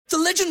The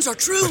legends are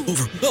true.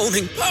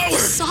 Overwhelming power!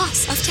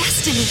 Sauce of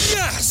destiny.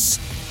 Yes!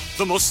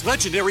 The most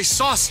legendary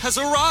sauce has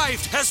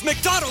arrived as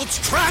McDonald's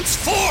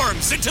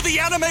transforms into the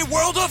anime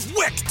world of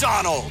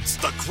WickDonald's.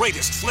 The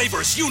greatest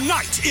flavors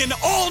unite in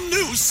all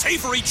new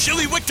savory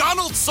chili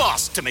McDonald's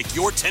sauce to make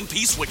your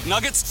 10-piece Wick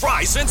Nuggets,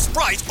 fries, and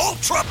Sprite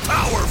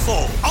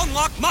ultra-powerful.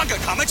 Unlock manga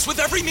comics with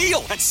every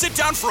meal and sit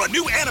down for a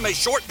new anime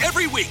short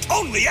every week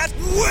only at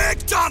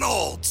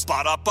WickDonald's.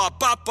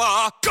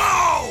 Ba-da-ba-ba-ba,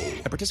 go!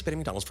 At participating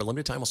McDonald's for a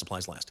limited time while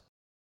supplies last.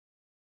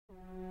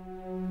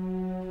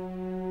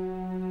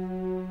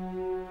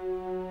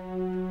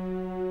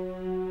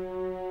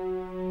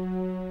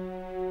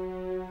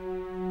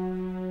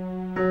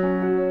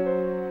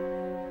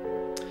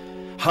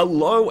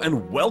 Hello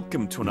and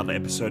welcome to another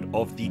episode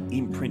of the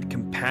Imprint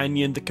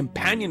Companion, the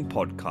companion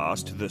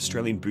podcast to the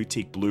Australian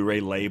boutique Blu-ray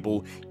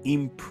label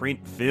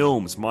Imprint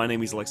Films. My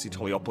name is Alexi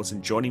Toliopoulos,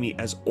 and joining me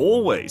as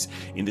always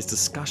in this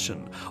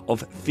discussion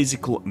of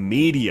physical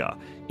media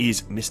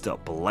is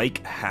Mr.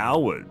 Blake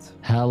Howard.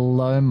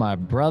 Hello, my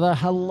brother.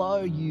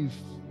 Hello, you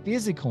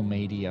physical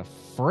media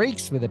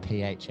freaks with a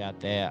PH out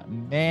there.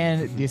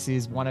 Man, this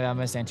is one of our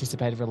most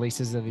anticipated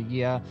releases of the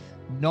year,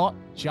 not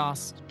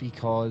just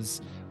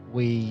because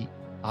we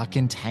are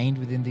contained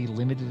within the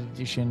limited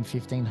edition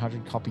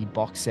 1,500 copy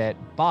box set,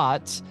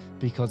 but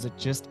because it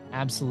just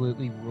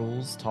absolutely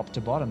rules top to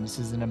bottom. This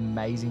is an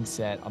amazing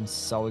set. I'm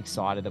so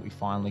excited that we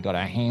finally got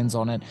our hands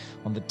on it,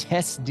 on the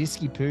test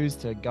disky poos,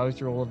 to go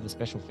through all of the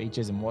special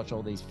features and watch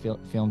all these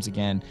films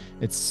again.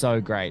 It's so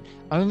great.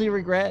 Only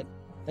regret,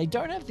 they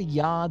don't have the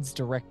Yards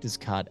director's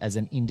cut as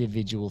an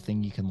individual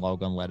thing you can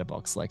log on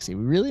Letterboxd, Lexi.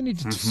 We really need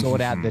to sort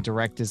out the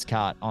director's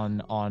cut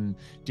on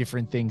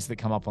different things that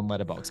come up on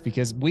Letterboxd,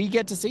 because we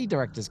get to see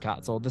director's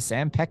cuts or the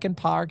Sam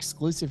Peckinpah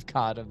exclusive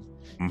cut of,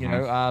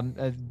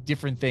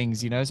 different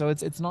things, So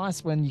it's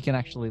nice when you can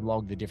actually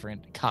log the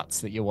different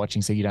cuts that you're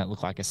watching, so you don't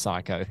look like a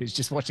psycho who's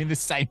just watching the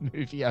same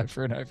movie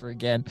over and over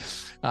again.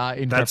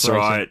 That's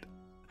right.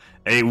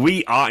 And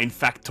we are, in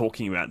fact,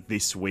 talking about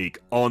this week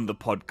on the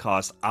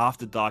podcast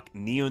After Dark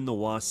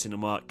Neo-Noir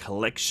Cinema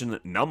Collection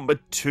number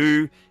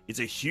 2. It's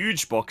a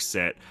huge box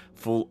set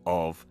full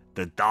of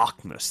the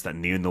darkness that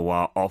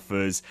Neo-Noir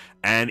offers,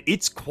 and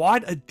it's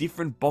quite a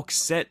different box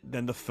set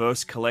than the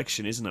first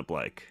collection, isn't it,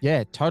 Blake?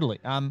 Yeah, totally.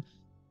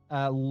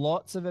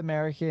 Lots of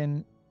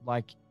American,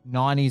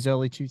 90s,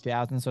 early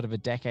 2000s, sort of a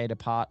decade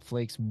apart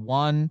flicks.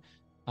 One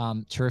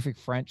terrific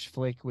French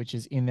flick, which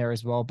is in there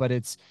as well, but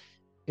it's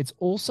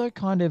also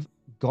kind of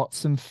got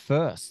some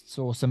firsts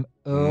or some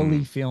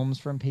early films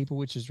from people,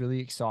 which is really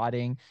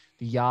exciting.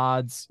 The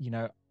Yards,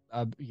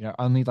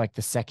 only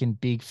the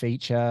second big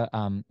feature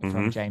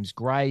from James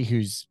Gray,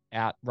 who's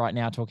out right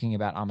now talking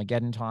about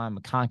Armageddon Time.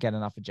 I can't get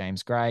enough of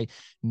James Gray.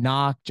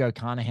 Narc, Joe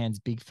Carnahan's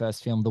big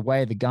first film. The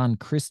Way of the Gun,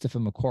 Christopher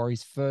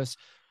McQuarrie's first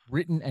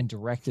written and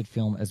directed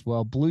film as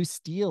well. Blue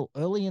Steel,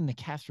 early in the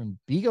Catherine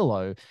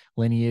Bigelow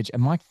lineage,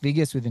 and Mike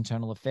Figgis with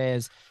Internal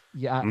Affairs.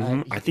 Yeah,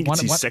 I think it's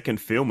his second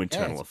film,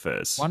 Internal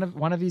Affairs.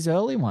 One of his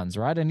early ones,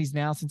 right? And he's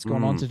now since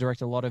gone on to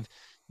direct a lot of,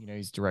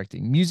 he's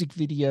directing music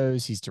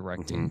videos, he's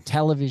directing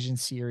television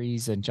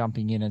series, and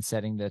jumping in and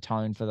setting the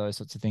tone for those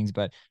sorts of things.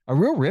 But a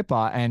real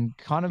ripper, and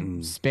kind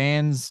of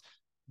spans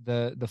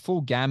the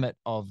full gamut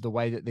of the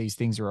way that these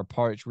things are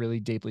approached. Really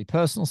deeply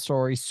personal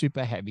stories,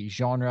 super heavy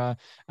genre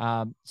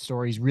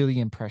stories, really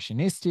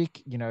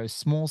impressionistic,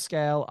 small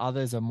scale.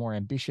 Others are more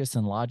ambitious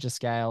and larger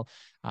scale.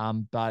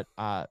 But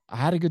I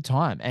had a good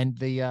time,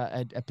 and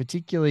a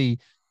particularly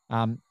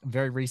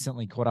very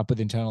recently caught up with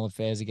Internal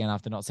Affairs again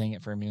after not seeing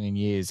it for a million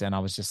years, and I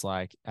was just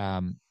like,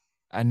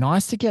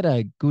 nice to get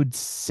a good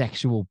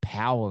sexual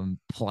power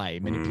play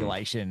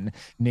manipulation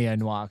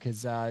neo-noir,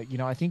 because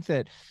I think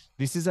that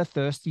this is a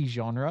thirsty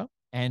genre,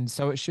 and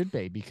so it should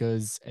be,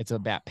 because it's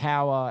about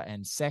power,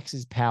 and sex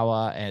is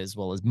power, as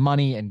well as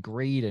money and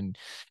greed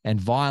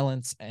and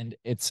violence, and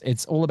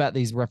it's all about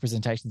these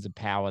representations of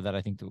power that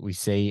I think that we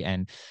see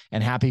and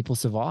how people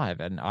survive.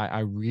 And I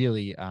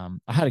really I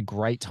had a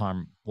great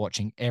time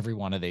watching every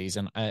one of these,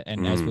 and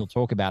as we'll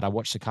talk about, I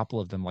watched a couple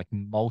of them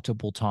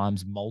multiple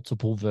times,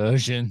 multiple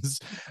versions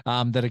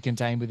that are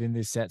contained within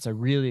this set. So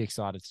really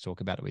excited to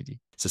talk about it with you.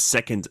 It's a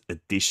second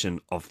edition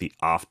of the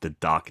After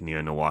Dark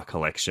Neo-Noir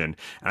collection.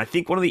 And I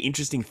think one of the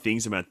interesting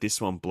things about this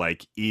one,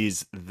 Blake,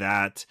 is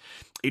that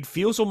it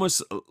feels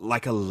almost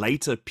like a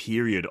later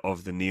period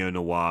of the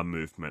neo-noir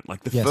movement.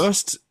 Like the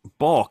first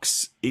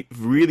box, it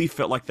really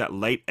felt like that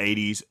late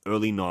 80s,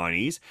 early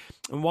 90s.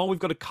 And while we've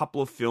got a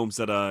couple of films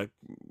that are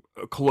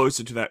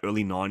closer to that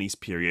early 90s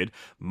period,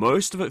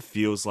 most of it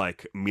feels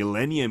like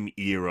millennium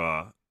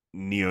era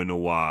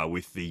neo-noir,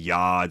 with the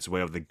Yards, Way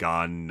of the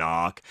Gun,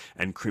 Narc,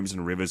 and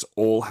Crimson Rivers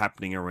all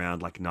happening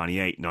around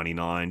 98,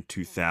 99,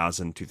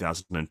 2000,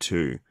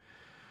 2002.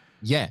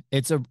 Yeah,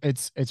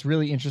 it's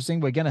really interesting.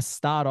 We're going to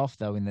start off,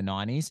 though, in the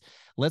 90s.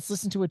 Let's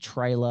listen to a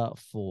trailer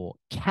for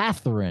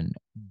Catherine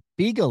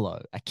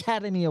Bigelow,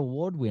 Academy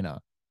Award winner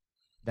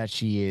that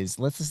she is.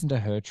 Let's listen to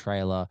her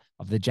trailer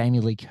of the Jamie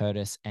Lee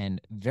Curtis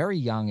and very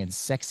young and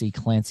sexy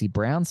Clancy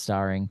Brown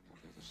starring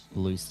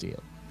Blue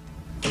Steel.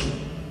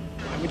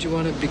 would you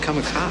want to become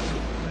a cop?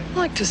 I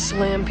like to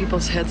slam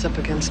people's heads up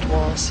against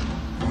walls.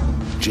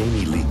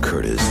 Jamie Lee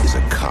Curtis is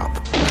a cop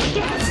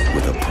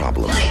with a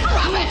problem.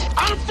 Drop it!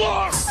 On the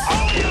floor!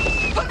 All of you!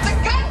 Put the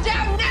gun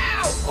down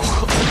now!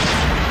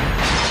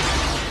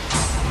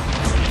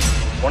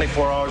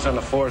 24 hours on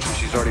the force and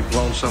she's already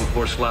blown some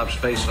poor slob's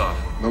face off.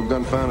 No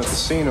gun found at the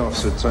scene,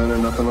 Officer Turner.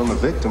 Nothing on the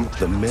victim.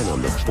 The men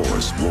on the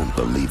force won't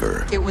believe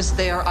her. It was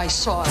there. I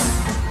saw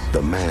it.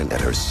 The man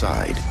at her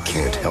side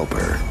can't help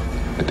her.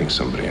 I think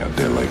somebody out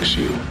there likes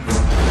you.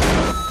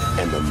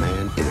 And the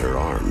man in her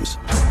arms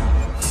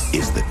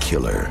is the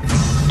killer.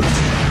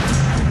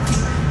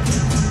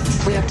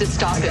 We have to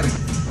stop him.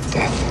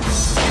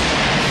 Death.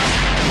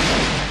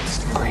 It's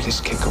the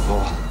greatest kick of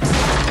all.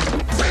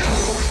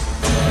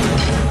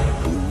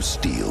 Blue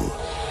Steel,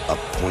 a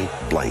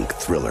point-blank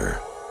thriller.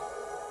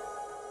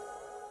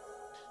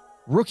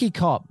 Rookie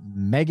cop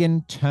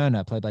Megan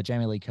Turner, played by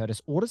Jamie Lee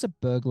Curtis, orders a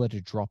burglar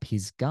to drop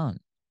his gun.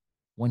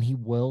 When he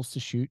whirls to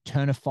shoot,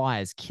 Turner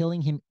fires,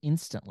 killing him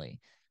instantly.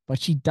 But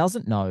she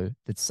doesn't know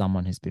that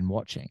someone has been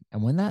watching.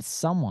 And when that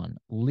someone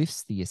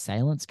lifts the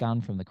assailant's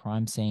gun from the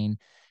crime scene,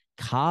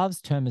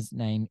 carves Turner's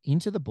name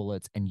into the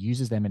bullets, and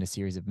uses them in a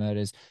series of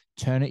murders,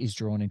 Turner is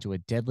drawn into a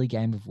deadly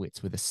game of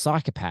wits with a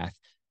psychopath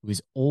who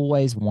is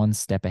always one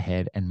step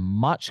ahead and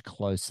much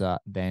closer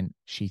than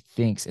she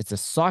thinks. It's a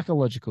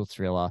psychological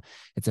thriller.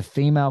 It's a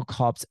female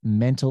cop's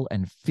mental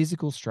and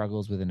physical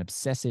struggles with an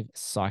obsessive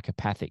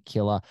psychopathic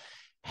killer.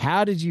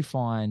 How did you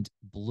find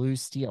Blue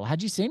Steel?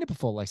 Had you seen it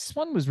before? Like, this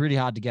one was really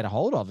hard to get a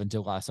hold of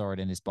until I saw it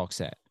in this box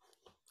set.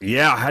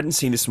 Yeah, I hadn't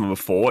seen this one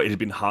before. It had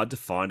been hard to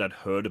find. I'd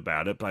heard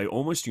about it, but I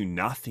almost knew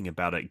nothing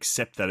about it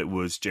except that it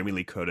was Jamie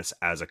Lee Curtis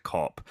as a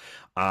cop.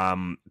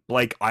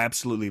 Blake, I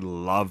absolutely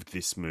loved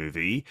this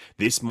movie.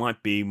 This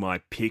might be my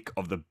pick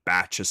of the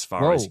batch as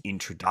far as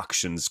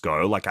introductions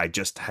go. Like, I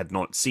just had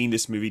not seen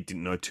this movie,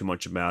 didn't know too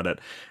much about it,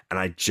 and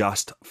I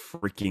just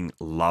freaking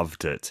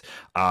loved it.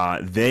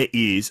 There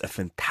is a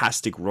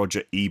fantastic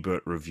Roger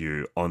Ebert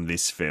review on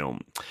this film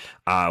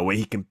where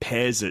he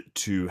compares it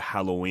to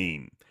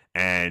Halloween.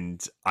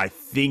 And I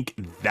think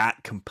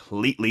that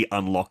completely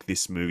unlocked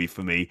this movie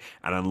for me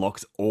and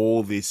unlocked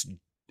all this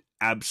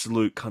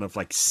absolute kind of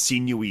like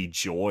sinewy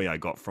joy I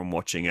got from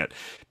watching it,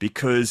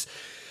 because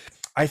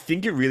I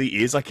think it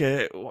really is like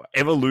a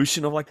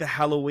evolution of like the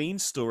Halloween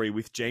story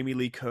with Jamie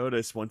Lee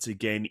Curtis once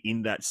again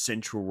in that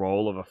central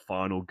role of a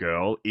final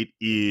girl. It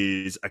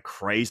is a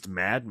crazed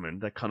madman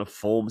that kind of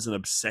forms an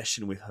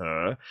obsession with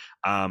her,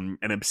 an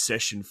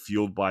obsession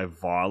fueled by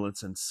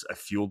violence and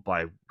fueled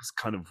by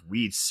kind of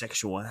weird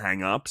sexual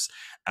hang-ups,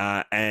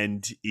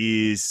 and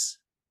is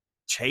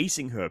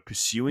chasing her,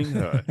 pursuing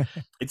her.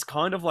 It's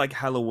kind of like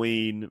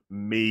Halloween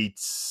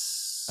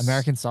meets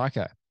American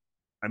Psycho.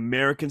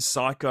 American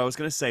Psycho. I was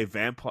going to say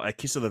Vampire, A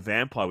Kiss of the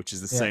Vampire, which is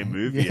the same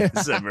movie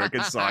as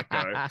American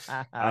Psycho.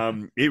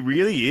 It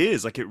really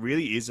is. Like, it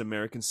really is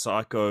American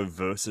Psycho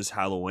versus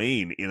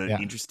Halloween in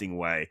an interesting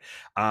way.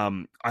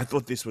 I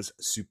thought this was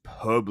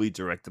superbly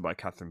directed by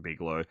Catherine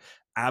Bigelow.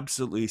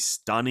 Absolutely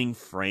stunning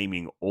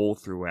framing all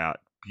throughout.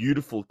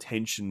 Beautiful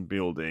tension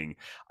building.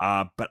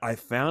 But I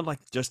found like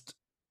just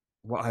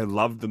what I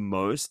loved the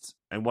most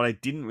and what I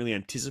didn't really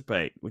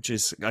anticipate, which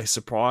is a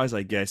surprise,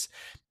 I guess,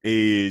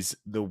 is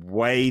the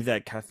way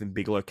that Catherine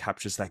Bigelow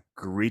captures that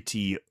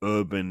gritty,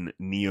 urban,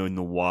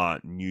 neo-noir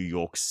New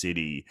York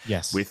City.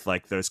 Yes. With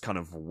like those kind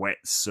of wet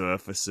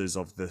surfaces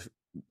of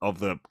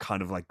the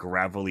kind of like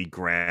gravelly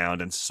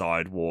ground and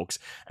sidewalks,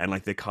 and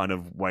like the kind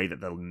of way that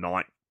the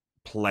night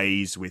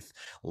plays with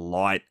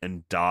light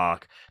and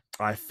dark.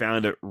 I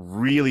found it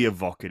really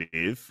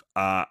evocative.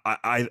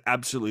 I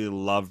absolutely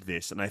loved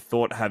this, and I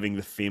thought having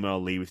the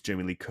female lead with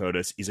Jamie Lee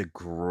Curtis is a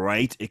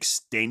great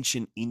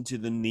extension into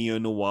the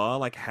neo-noir,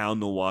 like how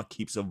noir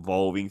keeps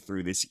evolving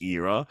through this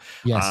era,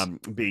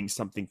 being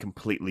something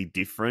completely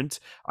different.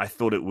 I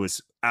thought it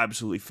was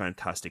absolutely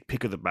fantastic.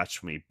 Pick of the batch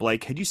for me.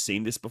 Blake, had you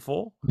seen this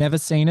before? Never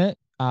seen it.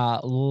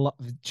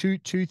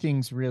 Two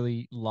things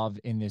really love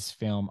in this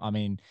film. I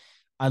mean,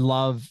 I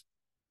love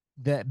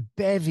the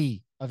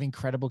bevy of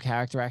incredible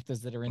character actors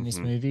that are in this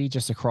movie,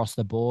 just across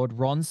the board.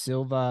 Ron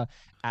Silver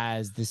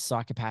as this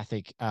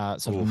psychopathic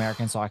sort of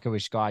American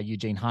Psycho-ish guy,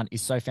 Eugene Hunt,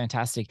 is so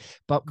fantastic.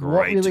 But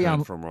great what really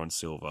turn from Ron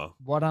Silver.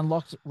 What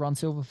unlocked Ron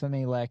Silver for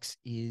me, Lex,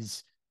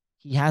 is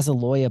he has a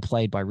lawyer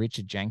played by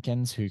Richard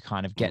Jenkins who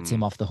kind of gets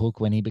him off the hook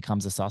when he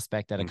becomes a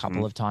suspect at a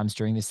couple of times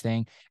during this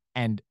thing.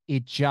 And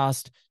it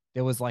just,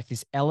 there was like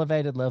this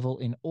elevated level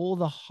in all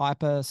the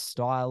hyper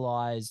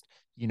stylized,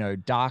 you know,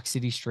 dark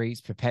city streets,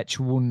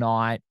 perpetual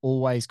night,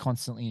 always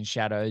constantly in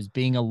shadows,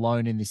 being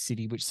alone in this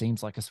city, which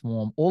seems like a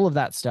swarm, all of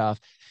that stuff.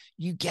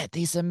 You get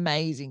this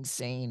amazing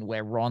scene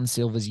where Ron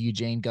Silver's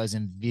Eugene goes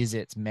and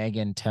visits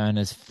Megan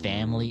Turner's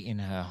family in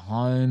her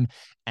home.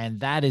 And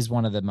that is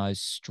one of the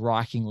most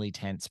strikingly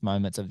tense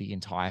moments of the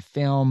entire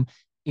film.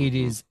 It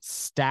is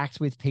stacked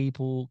with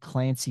people.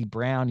 Clancy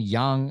Brown,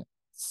 young,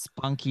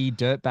 spunky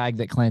dirtbag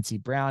that Clancy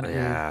Brown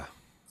is.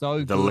 So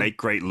the good. late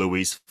great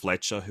Louise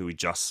Fletcher, who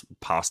just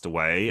passed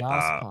away. Just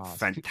passed.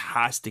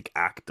 Fantastic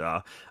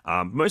actor.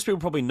 Most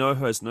people probably know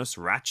her as Nurse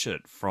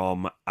Ratched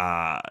from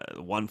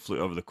One Flew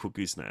Over the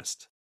Cuckoo's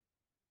Nest.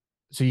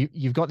 So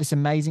you've got this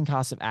amazing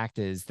cast of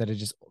actors that are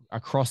just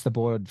across the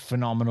board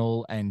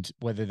phenomenal, and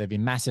whether they've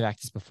been massive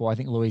actors before. I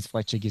think Louise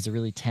Fletcher gives a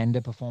really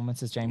tender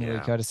performance as Jamie Lee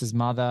Curtis's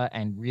mother,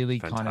 and really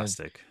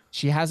fantastic.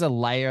 She has a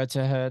layer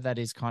to her that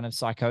is kind of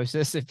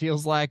psychosis. It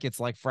feels like it's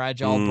like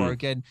fragile,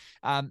 broken.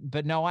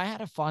 But no, I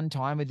had a fun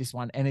time with this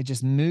one, and it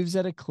just moves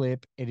at a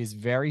clip. It is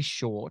very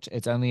short.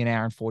 It's only an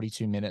hour and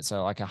 42 minutes,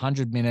 so like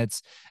 100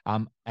 minutes.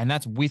 And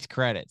that's with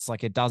credits.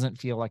 Like, it doesn't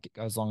feel like it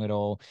goes long at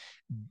all.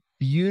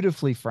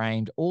 Beautifully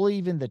framed. All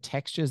even the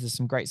textures. There's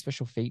some great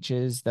special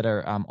features that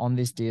are on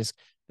this disc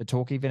that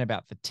talk even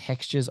about the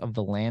textures of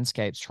the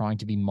landscapes trying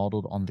to be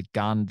modeled on the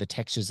gun, the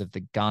textures of the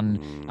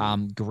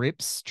gun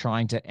grips,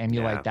 trying to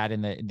emulate that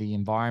in the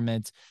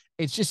environment.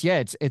 It's just,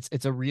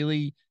 it's a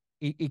really,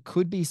 it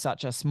could be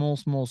such a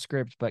small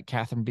script, but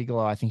Catherine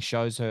Bigelow, I think,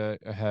 shows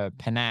her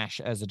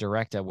panache as a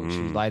director, which she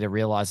later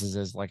realizes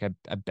is like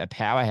a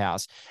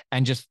powerhouse,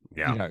 and just,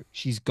 you know,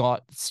 she's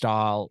got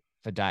style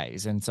for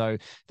days. And so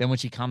then when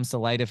she comes to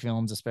later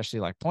films, especially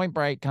like Point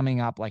Break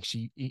coming up, like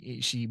she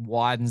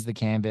widens the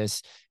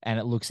canvas and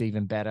it looks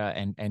even better,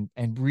 and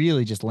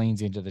really just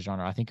leans into the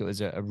genre. I think it was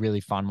a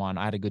really fun one.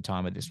 I had a good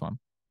time with this one.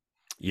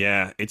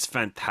 Yeah, it's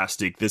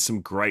fantastic. There's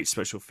some great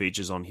special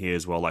features on here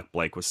as well, like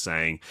Blake was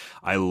saying.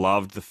 I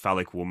loved the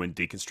phallic woman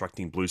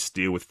deconstructing blue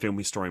steel with film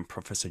historian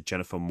Professor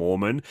Jennifer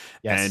Mormon,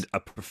 and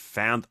a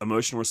profound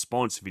emotional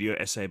response video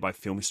essay by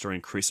film historian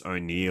Chris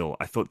O'Neill.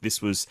 I thought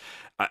this was,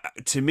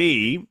 to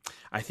me,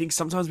 I think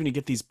sometimes when you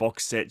get these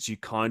box sets, you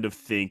kind of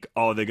think,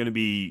 oh, they're going to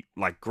be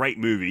like great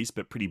movies,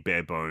 but pretty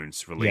bare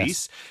bones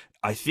release.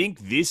 I think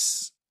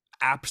this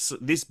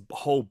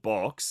whole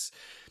box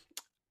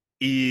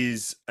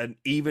is an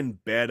even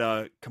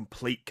better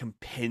complete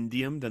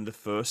compendium than the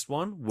first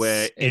one,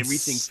 where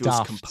everything feels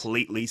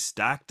completely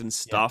stacked and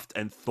stuffed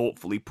and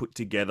thoughtfully put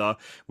together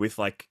with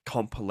like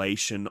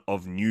compilation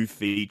of new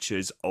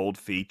features, old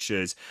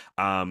features.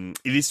 It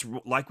is,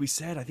 like we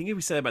said, I think if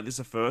we said about this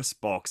the first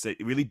box,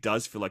 it really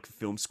does feel like a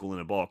film school in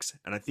a box,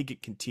 and I think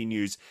it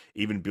continues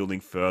even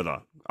building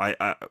further.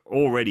 I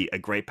already a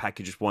great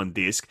package of one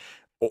disc.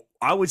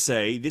 I would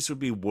say this would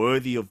be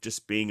worthy of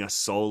just being a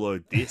solo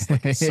disc.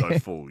 Like, it's so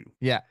full.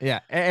 Yeah.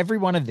 Every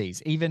one of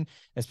these, even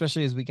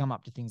especially as we come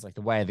up to things like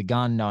The Way of the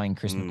Gun, knowing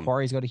Chris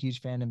McQuarrie's got a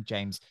huge fandom,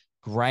 James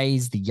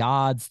Gray's The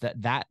Yards,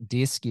 that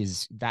disc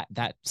is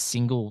that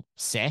single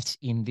set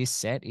in this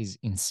set is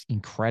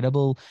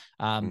incredible.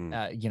 You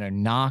know,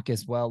 Narc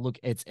as well. Look,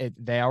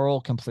 they are all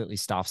completely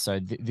stuffed.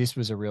 So this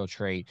was a real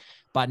treat.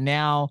 But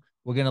now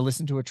we're going to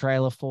listen to a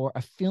trailer for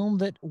a film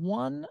that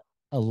one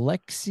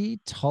Alexi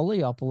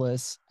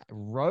Toliopoulos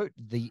wrote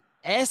the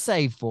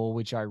essay for,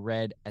 which I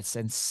read, a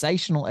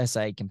sensational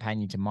essay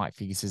companion to Mike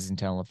Figgis's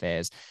Internal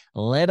Affairs.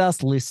 Let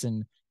us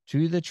listen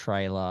to the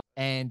trailer,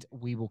 and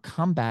we will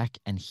come back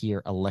and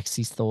hear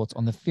Alexi's thoughts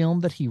on the film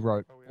that he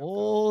wrote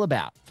all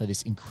about for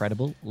this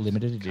incredible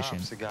limited edition.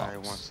 The guy who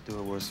wants to do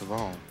it worst of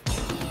all.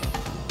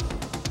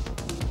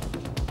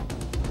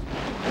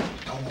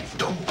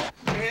 Don't move.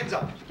 Hands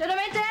up.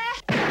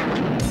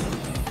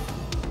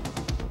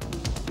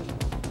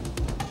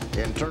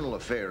 Internal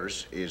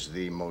Affairs is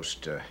the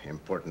most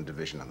important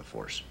division on the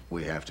force.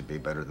 We have to be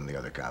better than the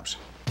other cops.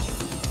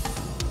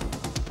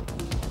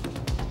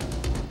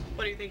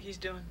 What do you think he's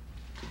doing?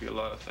 Could be a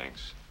lot of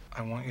things.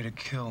 I want you to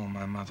kill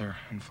my mother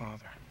and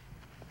father.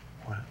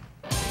 What?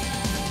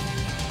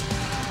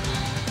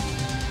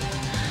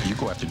 You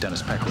go after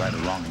Dennis Peck right or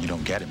wrong and you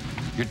don't get him,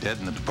 you're dead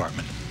in the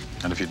department.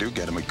 And if you do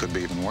get him, it could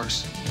be even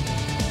worse.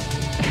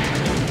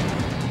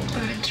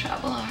 We're in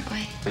trouble, aren't we?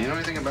 You know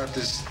anything about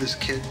this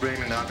kid,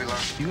 Raymond Avila?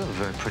 You have a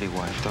very pretty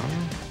wife, don't you?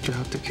 Do you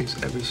have to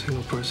kiss every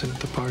single person at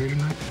the party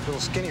tonight? A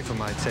little skinny for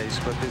my taste,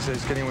 but they say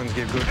skinny ones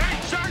give good.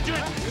 Hey, Sergeant!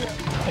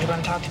 What are you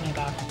going to talk to me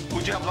about?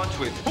 Who'd you have lunch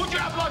with? Who'd you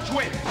have lunch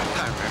with?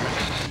 Hi,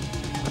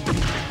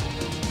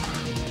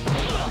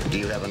 Do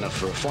you have enough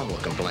for a formal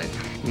complaint?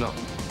 Raymond. No.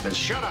 Then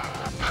shut up!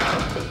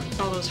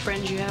 All those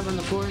friends you have on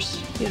the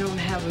force, you don't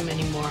have them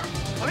anymore.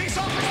 Police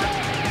officer!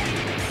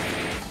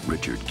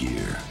 Richard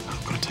Gere.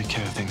 I'm gonna take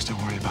care of things,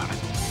 don't worry about it.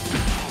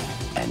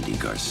 Andy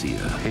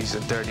Garcia. He's a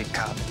dirty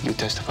cop. You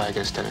testify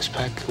against Dennis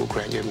Peck, we'll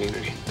grant you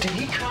immunity. Did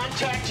he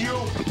contact you?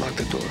 Lock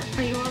the door.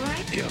 Are you all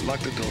right? Yeah, lock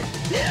the door.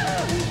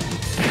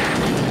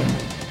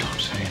 Don't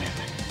say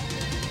anything.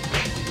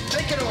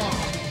 Take it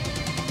off!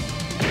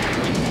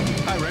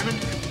 Hi, Raymond.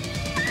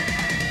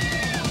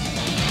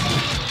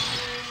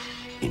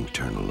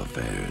 Internal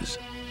Affairs.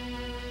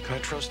 Can I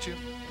trust you?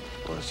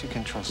 Of course you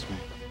can trust me.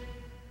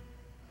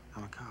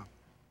 I'm a cop.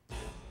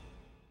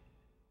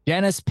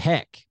 Dennis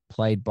Peck,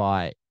 played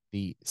by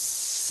the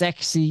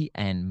sexy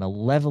and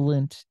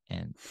malevolent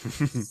and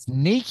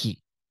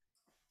sneaky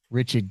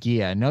Richard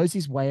Gere, knows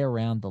his way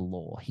around the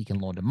law. He can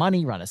launder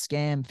money, run a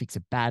scam, fix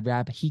a bad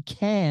rap. He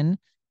can,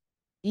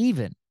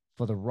 even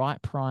for the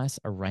right price,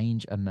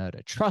 arrange a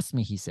murder. Trust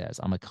me, he says,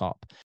 I'm a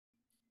cop.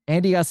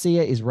 Andy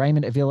Garcia is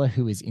Raymond Avila,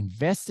 who is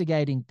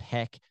investigating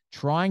Peck,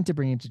 trying to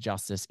bring him to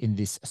justice in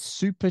this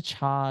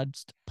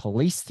supercharged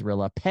police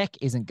thriller. Peck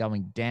isn't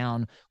going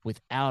down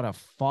without a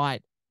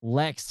fight.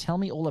 Lex, tell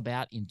me all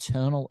about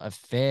Internal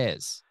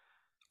Affairs.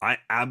 I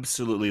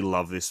absolutely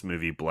love this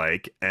movie,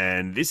 Blake,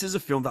 and this is a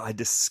film that I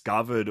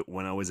discovered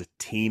when I was a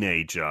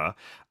teenager.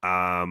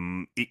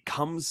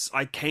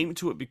 I came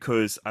to it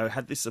because I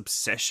had this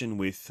obsession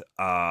with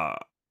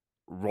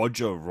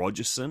Roger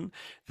Rogerson,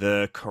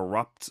 the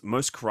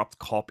most corrupt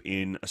cop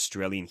in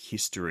Australian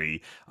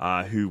history,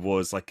 who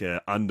was like an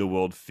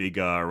underworld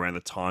figure around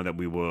the time that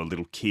we were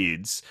little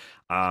kids.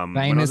 When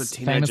I was a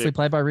teenager, famously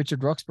played by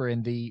Richard Roxburgh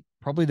in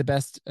probably the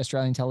best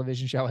Australian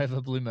television show ever,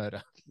 Blue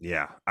Murder.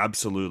 Yeah,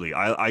 absolutely.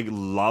 I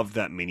love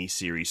that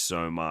miniseries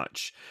so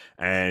much.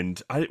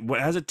 And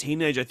as a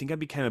teenager, I think I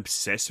became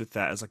obsessed with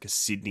that as like a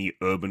Sydney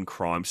urban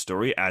crime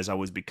story as I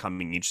was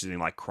becoming interested in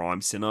like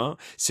crime cinema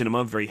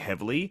very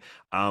heavily.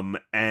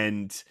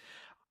 And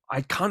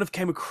I kind of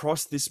came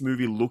across this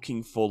movie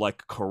looking for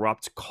like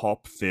corrupt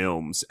cop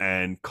films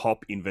and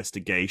cop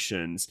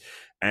investigations.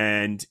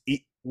 And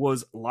it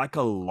was like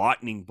a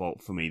lightning bolt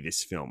for me,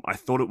 this film. I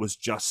thought it was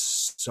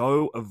just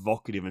so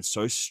evocative and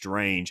so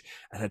strange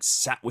and had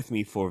sat with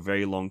me for a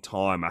very long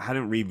time. I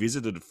hadn't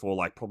revisited it for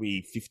like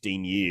probably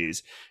 15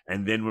 years.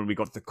 And then when we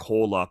got the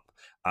call up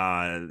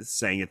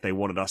saying that they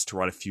wanted us to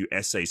write a few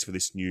essays for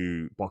this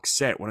new box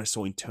set, when I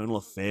saw Internal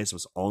Affairs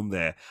was on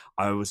there,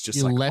 I was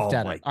just left oh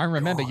at my it. I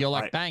remember God, you're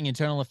like, bang,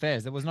 Internal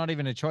Affairs. There was not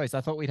even a choice.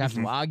 I thought we'd have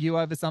to argue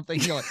over something.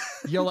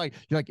 You're like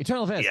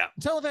Internal Affairs,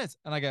 Internal Affairs.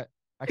 And I go,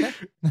 okay.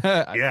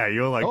 Yeah,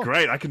 you're like,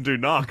 great, I can do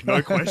knock,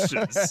 no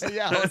questions.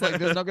 Yeah, I was like,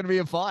 there's not going to be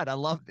a fight. I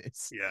love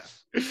this. Yeah.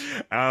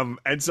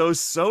 And so I was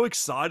so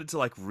excited to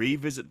like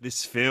revisit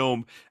this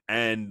film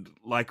and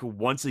like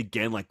once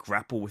again like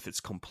grapple with its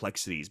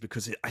complexities,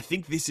 because I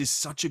think this is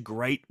such a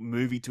great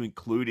movie to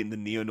include in the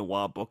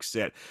neo-noir box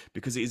set,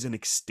 because it is an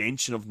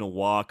extension of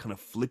noir, kind of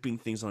flipping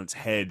things on its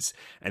heads.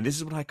 And this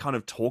is what I kind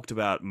of talked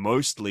about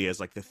mostly as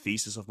like the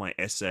thesis of my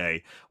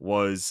essay,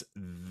 was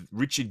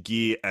Richard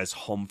Gere as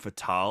Homme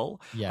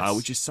Fatale,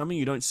 which is something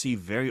you don't see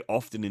very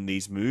often in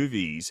these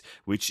movies,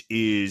 which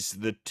is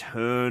the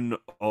turn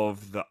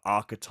of the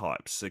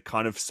archetypes, the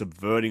kind of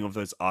subverting of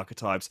those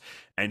archetypes,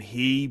 and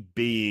he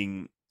being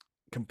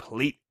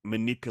complete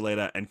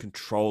manipulator and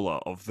controller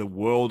of the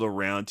world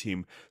around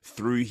him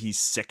through his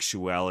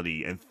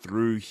sexuality and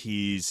through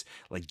his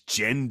like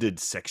gendered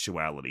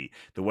sexuality.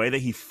 The way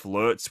that he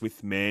flirts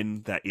with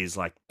men that is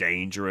like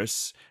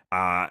dangerous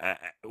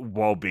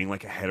while being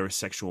like a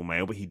heterosexual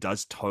male, but he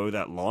does toe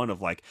that line of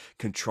like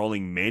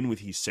controlling men with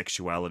his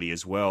sexuality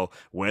as well,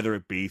 whether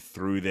it be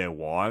through their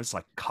wives,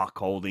 like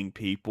cuckolding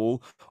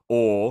people,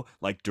 or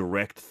like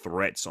direct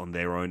threats on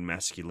their own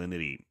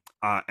masculinity.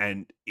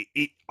 And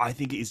I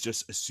think it is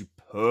just a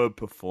superb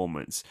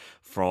performance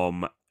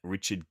from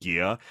Richard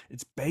Gere.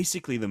 It's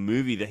basically the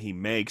movie that he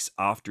makes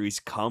after his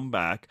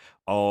comeback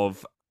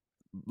of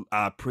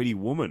Pretty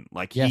Woman.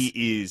 Like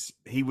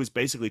he was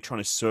basically trying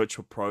to search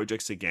for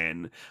projects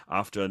again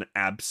after an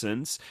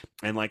absence,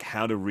 and like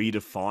how to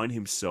redefine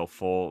himself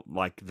for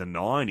like the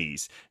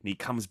 90s. And he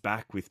comes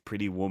back with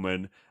Pretty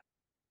Woman,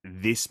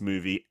 this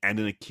movie, and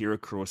an Akira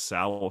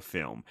Kurosawa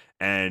film,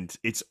 and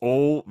it's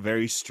all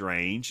very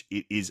strange.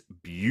 It is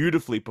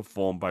beautifully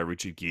performed by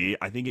Richard Gere.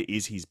 I think it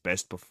is his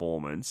best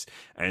performance.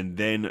 And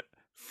then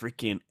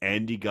freaking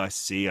Andy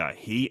Garcia,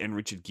 he and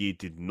Richard Gere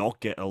did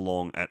not get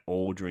along at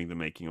all during the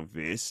making of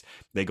this.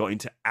 They got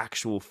into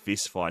actual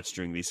fistfights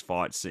during these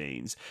fight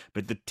scenes,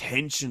 but the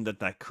tension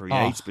that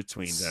creates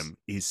between them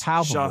is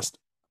just,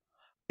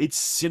 it's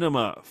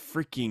cinema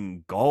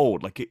freaking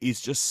gold. Like, it is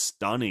just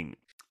stunning.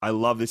 I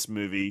love this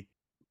movie.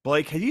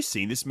 Blake, had you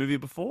seen this movie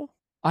before?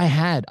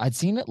 I'd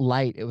seen it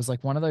late. It was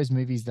like one of those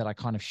movies that I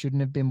kind of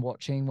shouldn't have been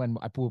watching when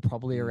we were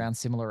probably around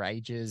similar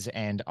ages.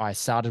 And I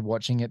started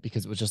watching it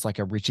because it was just like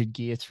a Richard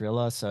Gere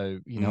thriller. So,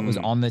 it was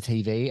on the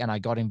TV and I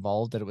got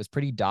involved, that it was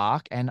pretty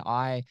dark. And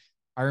I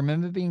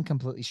remember being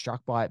completely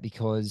struck by it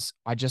because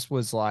I just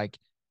was like,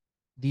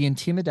 the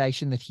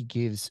intimidation that he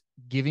gives,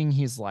 giving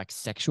his like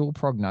sexual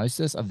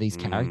prognosis of these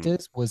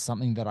characters, was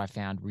something that I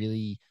found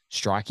really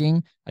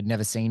striking. I'd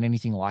never seen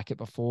anything like it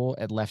before.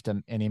 It left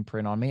an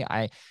imprint on me.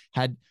 I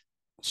had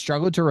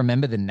struggled to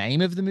remember the name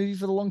of the movie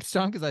for the longest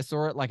time because I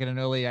saw it like at an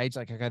early age.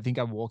 Like I think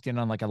I walked in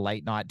on like a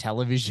late night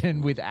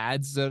television with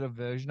ads sort of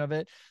version of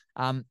it.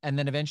 And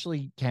then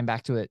eventually came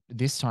back to it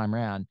this time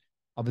around.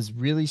 I was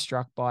really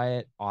struck by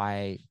it.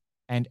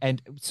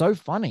 And so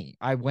funny.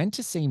 I went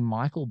to see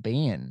Michael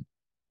Biehn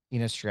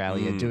in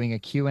Australia doing a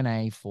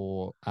Q&A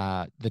for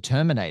The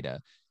Terminator.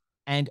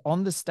 And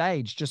on the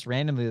stage, just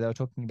randomly, they were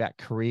talking about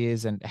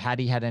careers and had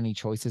he had any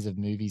choices of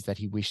movies that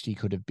he wished he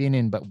could have been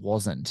in, but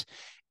wasn't.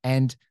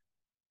 And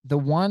the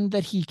one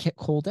that he kept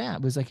called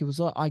out was like,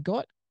 I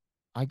got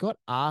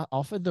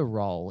offered the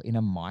role in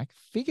a Mike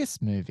Figgis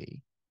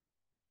movie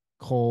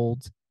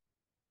called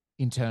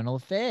Internal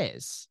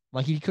Affairs.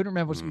 Like, he couldn't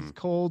remember what it was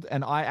called.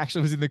 And I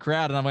actually was in the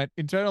crowd and I went,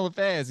 Internal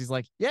Affairs. He's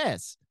like,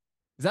 yes.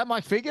 Is that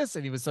Mike Figgis?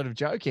 And he was sort of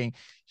joking.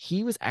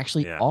 He was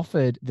actually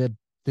offered the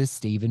the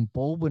Stephen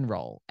Baldwin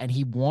role, and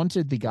he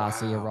wanted the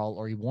Garcia role,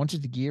 or he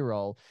wanted the Gere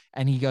role,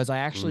 and he goes, I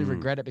actually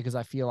regret it because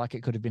I feel like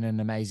it could have been an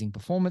amazing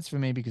performance for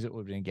me because it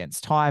would have been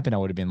against type, and I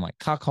would have been like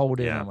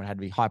cuckolded, and I would have had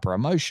to be hyper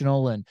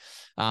emotional, and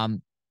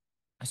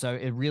so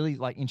it really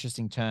like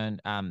interesting turn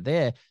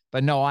there.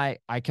 But no, I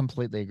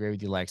completely agree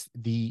with you, Lex.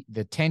 The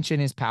tension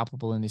is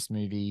palpable in this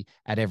movie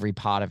at every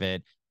part of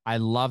it. I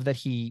love that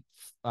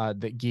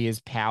that Gere's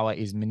power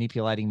is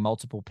manipulating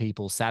multiple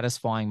people,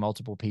 satisfying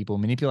multiple people,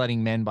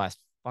 manipulating men by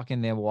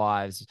fucking their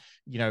wives,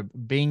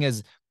 being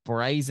as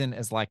brazen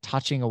as like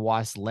touching a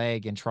wife's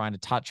leg and trying to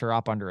touch her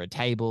up under a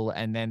table.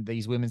 And then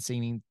these women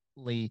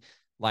seemingly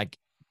like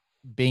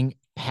being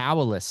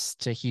powerless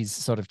to his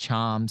sort of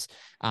charms,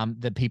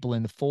 the people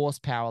in the force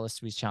powerless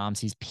to his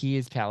charms, his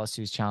peers powerless to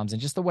his charms, and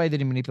just the way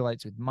that he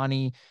manipulates with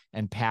money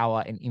and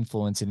power and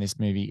influence in this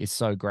movie is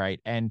so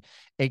great. And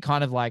it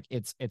kind of like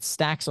it's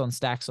stacks on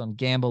stacks on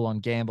gamble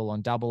on gamble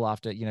on double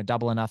after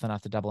double or nothing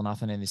after double or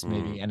nothing in this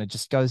movie, and it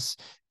just goes,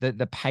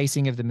 the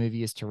pacing of the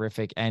movie is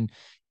terrific. And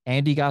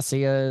Andy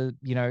Garcia,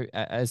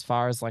 as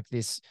far as like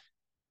this,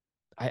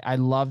 I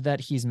love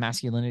that his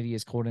masculinity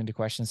is called into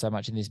question so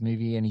much in this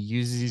movie, and he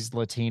uses his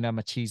Latina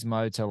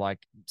machismo to like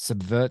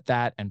subvert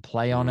that and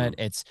play on it.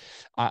 It's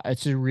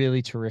a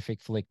really terrific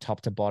flick,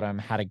 top to bottom.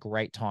 Had a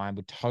great time.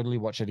 Would totally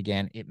watch it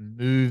again. It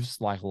moves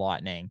like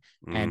lightning,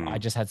 and I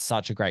just had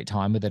such a great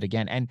time with it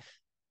again. And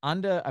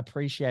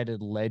underappreciated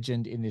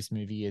legend in this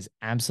movie is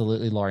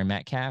absolutely Laurie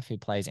Metcalf, who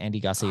plays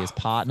Andy Garcia's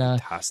partner.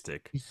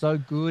 Fantastic. She's so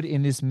good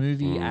in this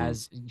movie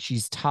as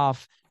she's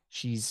tough.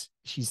 She's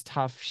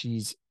tough.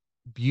 She's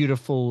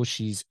beautiful,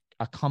 she's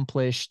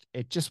accomplished.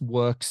 It just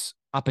works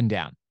up and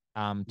down.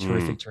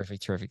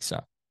 Terrific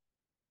stuff.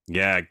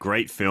 Yeah,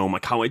 great film. I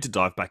can't wait to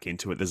dive back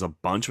into it. There's a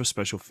bunch of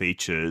special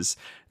features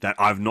that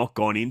I've not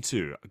gone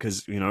into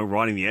because,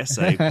 writing the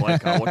essay,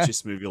 like I watched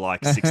this movie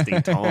like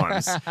 16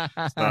 times. So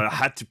I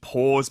had to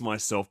pause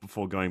myself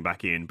before going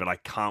back in, but I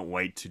can't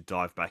wait to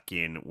dive back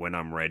in when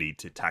I'm ready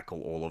to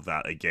tackle all of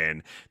that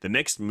again. The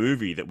next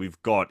movie that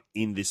we've got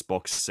in this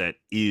box set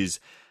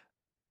is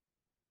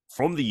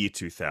from the year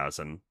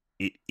 2000.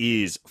 It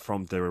is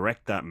from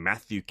director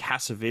Matthew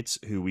Kassovitz,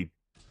 who we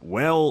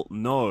well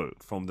know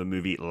from the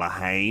movie La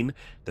Haine.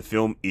 The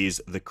film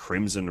is The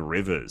Crimson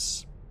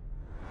Rivers.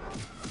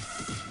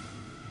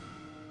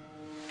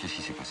 Qu'est-ce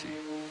qui s'est passé?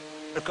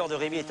 Le corps de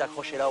Rémi est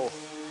accroché là-haut,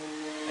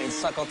 à une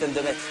 50aine de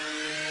mètres.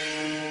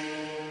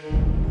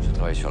 Je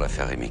travaille sur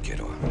l'affaire Rémi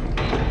Kellois.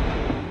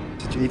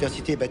 Cette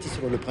université est bâtie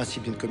selon le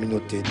principe d'une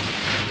communauté.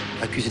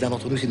 Accuser l'un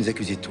d'entre nous, c'est nous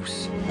accuser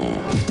tous.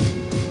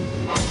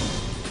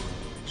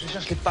 Je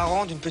cherche les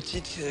parents d'une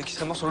petite qui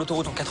serait morte sur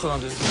l'autoroute en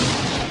 82.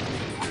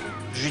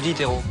 Judith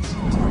Hérault.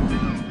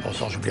 Bon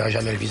sang, j'oublierai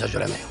jamais le visage de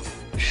la mère.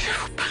 Je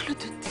vous parle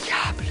de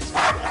diable.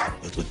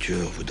 Votre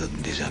tueur vous donne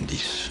des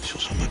indices sur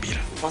son mobile.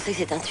 Vous pensez que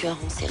c'est un tueur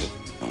en série?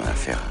 On a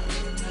affaire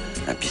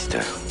à un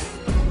pisteur.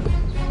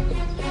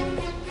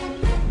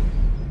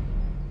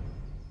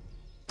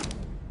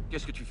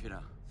 Qu'est-ce que tu fais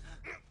là?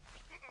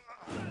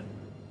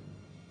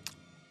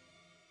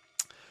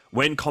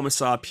 When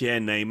Commissar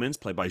Pierre Neymans,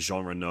 played by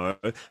Jean Reno,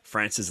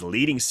 France's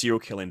leading serial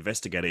killer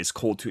investigator, is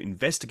called to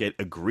investigate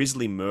a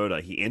grisly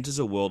murder, he enters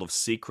a world of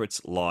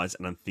secrets, lies,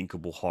 and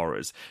unthinkable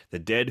horrors. The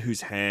dead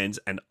whose hands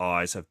and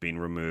eyes have been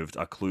removed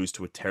are clues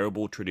to a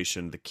terrible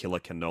tradition the killer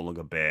can no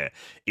longer bear.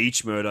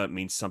 Each murder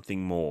means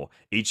something more.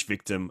 Each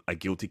victim, a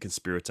guilty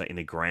conspirator in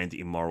a grand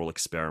immoral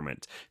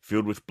experiment.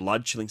 Filled with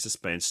blood-chilling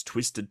suspense,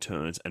 twisted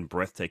turns, and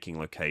breathtaking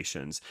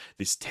locations,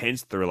 this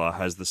tense thriller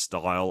has the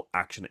style,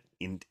 action,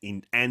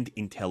 and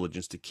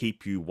intelligence to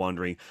keep you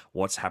wondering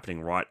what's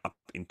happening right up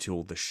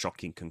until the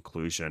shocking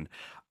conclusion.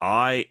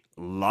 I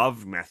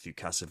love Matthew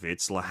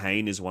Kassovitz. La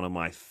Haine is one of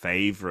my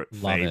favorite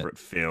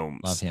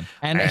films. Love him.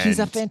 And he's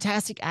a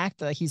fantastic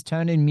actor. His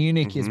turn in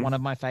Munich is one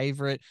of my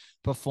favorite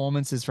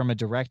performances from a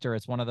director.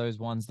 It's one of those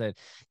ones that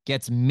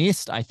gets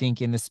missed, I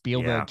think, in the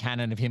Spielberg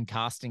canon of him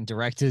casting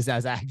directors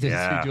as actors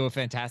who do a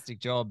fantastic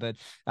job. But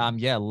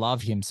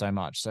love him so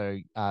much. So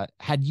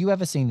had you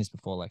ever seen this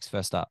before, Lex,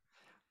 first up?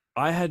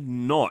 I had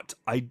not.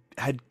 I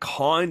had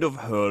kind of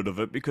heard of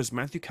it because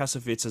Matthew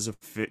Kassovitz as a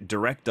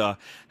director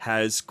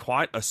has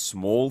quite a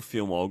small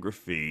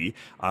filmography.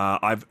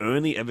 I've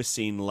only ever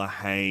seen La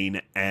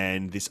Haine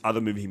and this other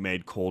movie he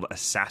made called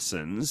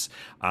Assassins,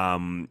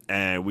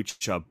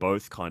 which are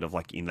both kind of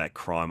like in that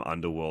crime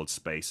underworld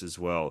space as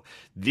well.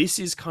 This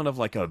is kind of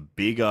like a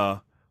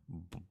bigger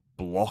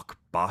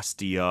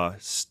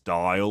blockbuster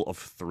style of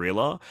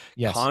thriller,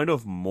 kind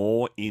of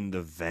more in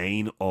the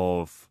vein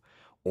of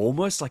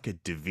almost like a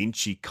Da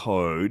Vinci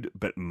Code,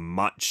 but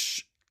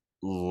much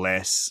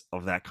less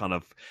of that kind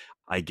of,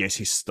 I guess,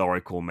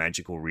 historical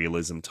magical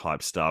realism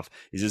type stuff.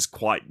 This is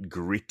quite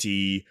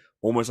gritty,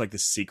 almost like The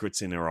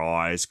Secrets in Her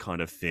Eyes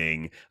kind of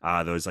thing,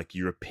 those like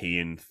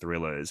European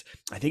thrillers.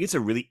 I think it's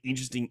a really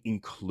interesting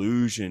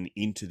inclusion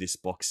into this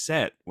box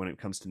set when it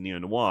comes to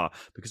neo-noir,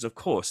 because of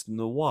course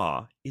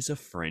noir is a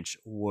French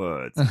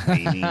word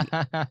meaning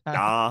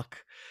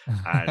dark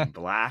and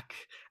black.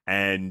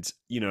 And,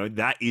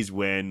 that is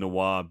where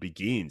noir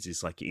begins,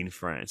 is like in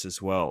France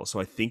as well. So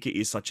I think it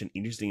is such an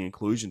interesting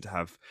inclusion to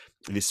have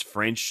this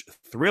French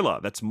thriller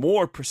that's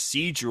more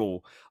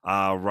procedural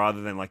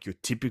rather than like your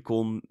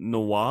typical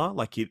noir.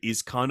 Like it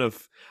is kind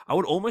of, I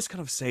would almost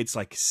kind of say it's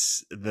like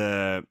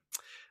the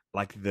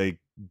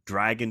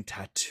Dragon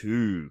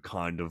Tattoo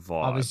kind of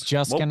vibe. I was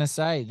just going to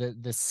say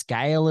the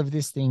scale of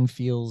this thing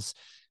feels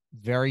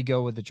very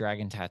good with the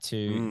Dragon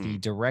Tattoo. The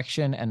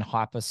direction and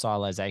hyper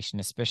stylization,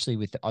 especially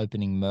with the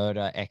opening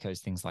murder, echoes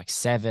things like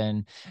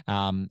Seven.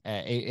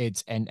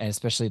 It's and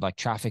especially like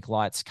traffic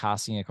lights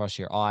casting across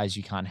your eyes.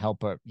 You can't help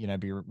but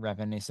be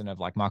reminiscent of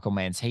like Michael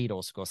Mann's Heat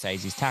or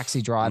Scorsese's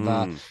Taxi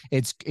Driver.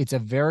 It's a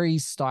very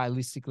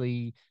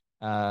stylistically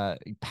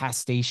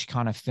pastiche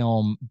kind of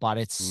film, but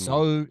it's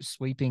so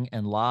sweeping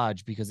and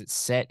large because it's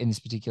set in this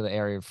particular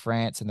area of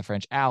France and the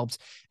French Alps,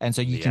 and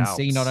so you can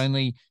see not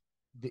only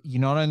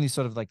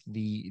sort of like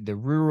the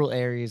rural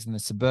areas and the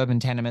suburban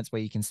tenements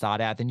where you can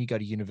start out, then you go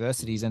to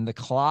universities, and the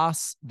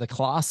class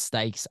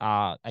stakes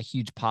are a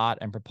huge part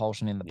and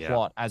propulsion in the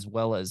plot as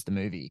well as the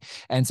movie.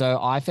 And so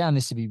I found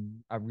this to be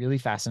a really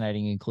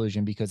fascinating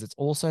inclusion because it's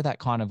also that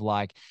kind of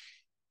like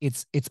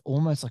it's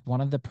almost like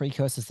one of the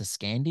precursors to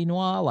Scandi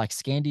noir. Like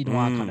Scandi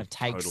noir kind of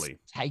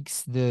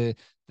takes the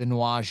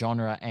noir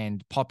genre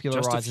and popularizes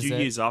it. Just a few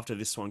years after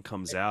this one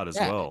comes out as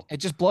well. It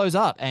just blows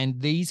up.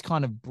 And these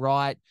kind of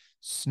bright,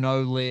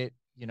 snow-lit,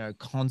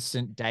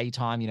 constant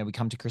daytime. We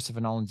come to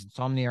Christopher Nolan's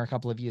Insomnia a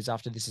couple of years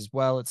after this as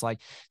well. It's like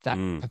that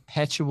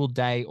perpetual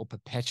day or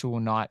perpetual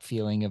night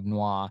feeling of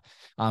noir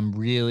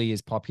really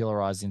is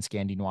popularized in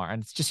Scandi noir,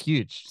 and it's just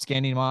huge.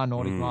 Scandi noir,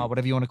 Nordic noir,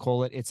 whatever you want to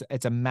call it.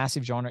 It's a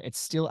massive genre. It's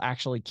still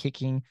actually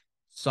kicking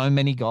so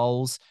many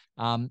goals.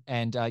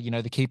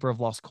 The Keeper of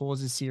Lost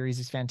Causes series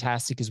is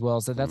fantastic as well.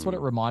 So that's what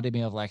it reminded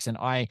me of, Lex. And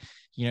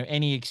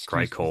any excuse,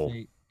 great call.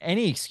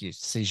 Any excuse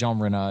to see Jean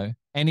Reno,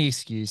 any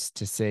excuse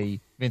to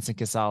see Vincent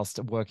Cassel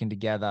working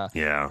together.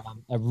 Yeah,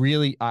 I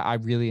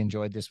really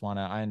enjoyed this one,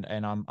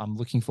 and I'm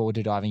looking forward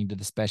to diving into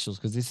the specials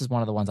because this is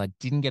one of the ones I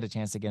didn't get a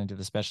chance to get into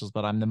the specials,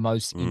 but I'm the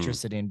most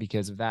interested in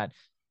because of that,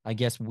 I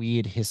guess,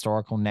 weird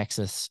historical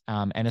nexus,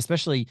 and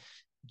especially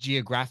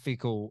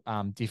geographical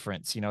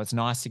difference. It's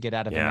nice to get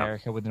out of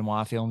America with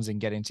noir films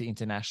and get into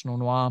international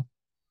noir.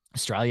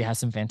 Australia has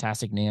some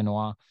fantastic neo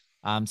noir.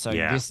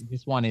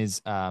 This one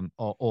is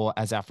or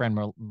as our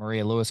friend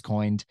Maria Lewis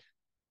coined,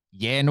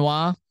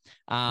 noir.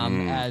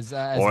 As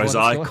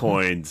I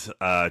coined,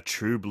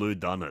 True Blue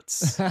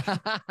Donuts.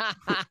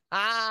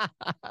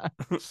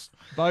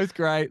 Both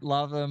great,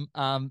 love them.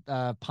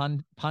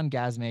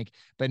 Pun-gasmic,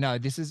 but no,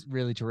 this is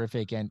really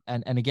terrific. And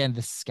again,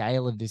 the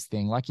scale of this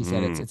thing, like you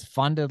said, it's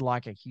funded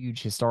like a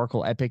huge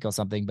historical epic or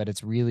something, but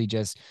it's really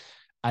just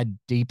a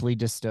deeply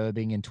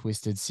disturbing and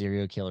twisted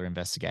serial killer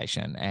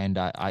investigation. And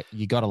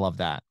you gotta love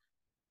that.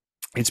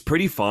 It's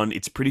pretty fun.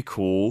 It's pretty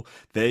cool.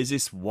 There's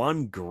this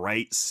one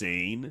great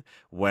scene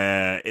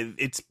where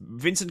it's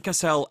Vincent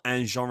Cassel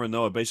and Jean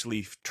Reno are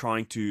basically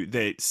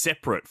they're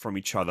separate from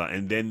each other,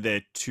 and then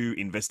their two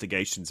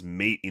investigations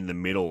meet in the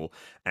middle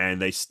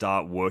and they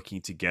start working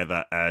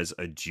together as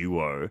a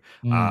duo.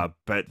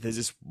 But there's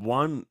this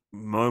one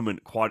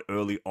moment quite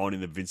early on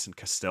in the Vincent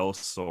Cassel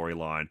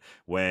storyline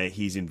where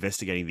he's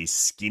investigating these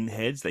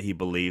skinheads that he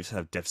believes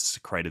have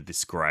desecrated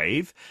this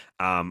grave.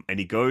 And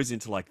he goes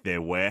into like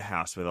their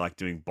warehouse where they're like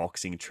doing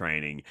boxing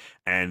training,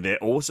 and they're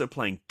also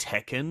playing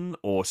Tekken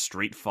or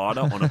Street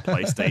Fighter on a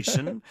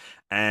PlayStation.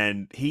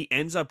 And he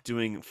ends up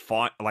doing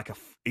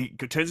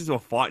it turns into a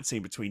fight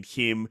scene between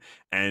him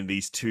and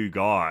these two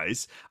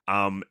guys,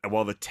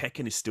 while the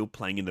Tekken is still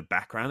playing in the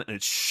background, and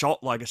it's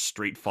shot like a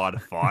Street Fighter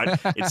fight.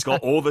 It's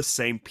got all the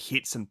same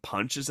hits and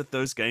punches that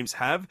those games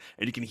have,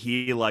 and you can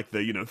hear like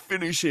the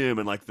finish him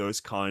and like those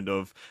kind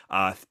of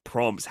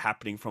prompts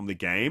happening from the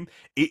game.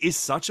 It is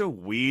such a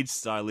weird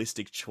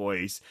stylistic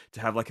choice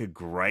to have like a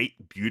great,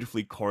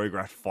 beautifully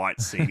choreographed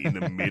fight scene in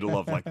the middle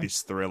of like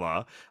this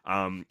thriller.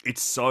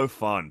 It's so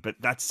fun, but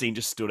that scene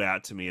just stood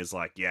out to me as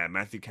like,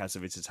 Matthew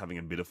Kassovitz is having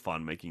a bit of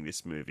fun making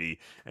this movie,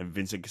 and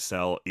Vincent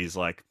Cassel is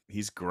like,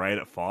 he's great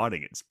at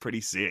fighting. It's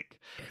pretty sick.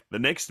 The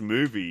next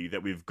movie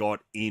that we've got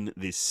in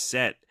this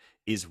set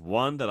is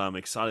one that I'm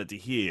excited to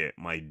hear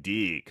my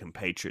dear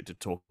compatriot to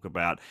talk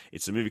about.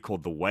 It's a movie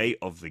called The Way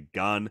of the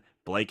Gun.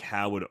 Blake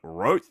Howard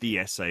wrote the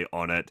essay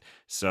on it,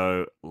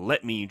 so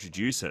let me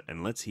introduce it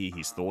and let's hear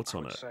his thoughts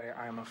on it. Say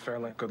I am a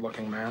fairly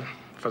good-looking man,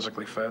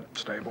 physically fit,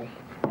 stable.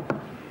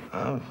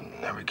 I've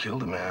never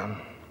killed a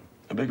man.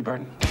 I beg your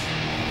pardon?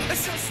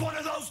 It's just one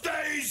of those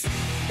days!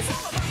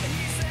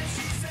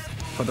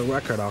 For the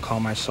record, I'll call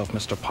myself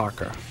Mr.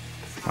 Parker.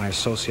 My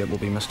associate will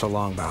be Mr.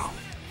 Longbow.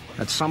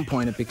 At some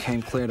point, it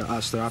became clear to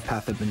us that our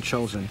path had been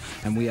chosen,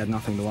 and we had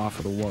nothing to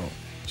offer the world.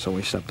 So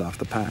we stepped off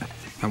the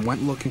path and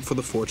went looking for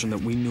the fortune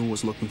that we knew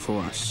was looking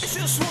for us. It's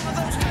just one of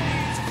those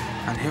days!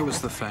 And here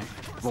was the thing.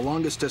 The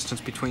longest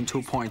distance between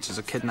 2 points is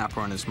a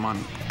kidnapper and his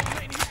money.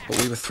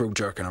 But we were through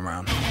jerking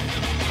around.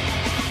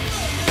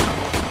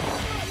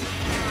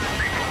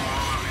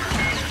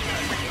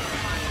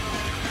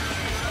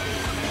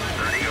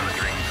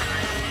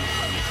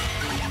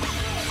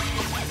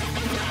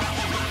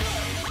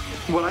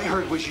 What I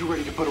heard was you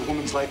ready to put a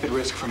woman's life at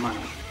risk for money.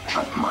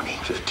 Not money.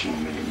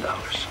 $15 million.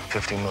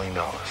 $15 million.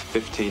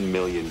 $15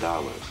 million.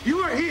 You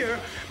are here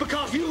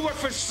because you are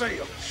for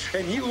sale,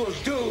 and you will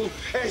do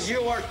as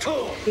you are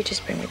told. You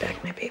just bring me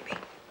back my baby.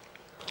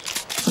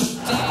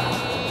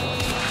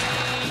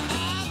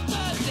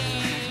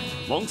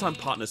 Longtime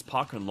partners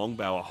Parker and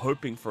Longbow are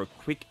hoping for a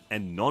quick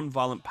and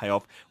non-violent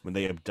payoff when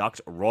they abduct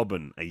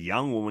Robin, a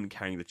young woman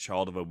carrying the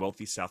child of a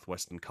wealthy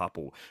southwestern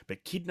couple.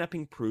 But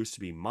kidnapping proves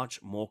to be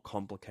much more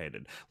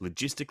complicated,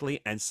 logistically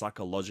and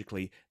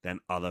psychologically,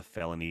 than other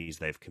felonies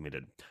they've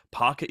committed.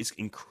 Parker is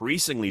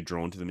increasingly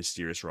drawn to the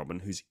mysterious Robin,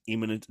 whose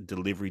imminent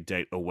delivery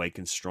date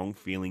awakens strong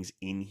feelings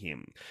in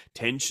him.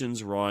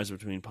 Tensions rise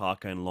between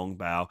Parker and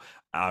Longbow,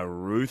 a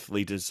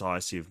ruthlessly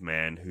decisive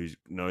man who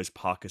knows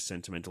Parker's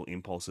sentimental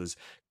impulses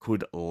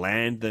could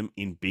land them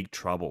in big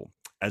trouble.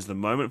 As the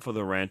moment for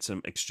the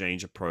ransom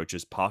exchange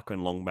approaches, Parker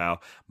and Longbow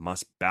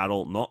must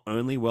battle not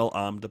only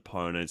well-armed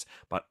opponents,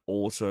 but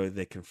also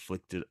their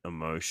conflicted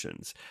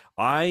emotions.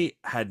 I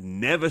had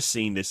never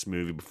seen this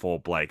movie before,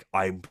 Blake.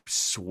 I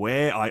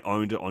swear I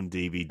owned it on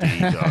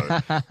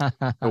DVD,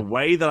 though. The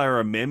way that I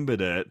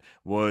remembered it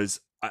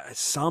was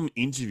some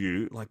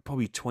interview, like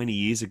probably 20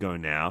 years ago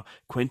now,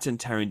 Quentin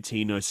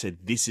Tarantino said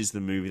this is the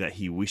movie that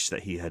he wished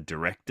that he had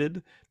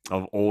directed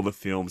of all the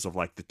films of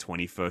like the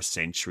 21st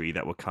century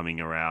that were coming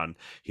around.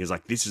 He was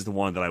like, this is the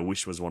one that I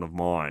wish was one of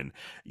mine.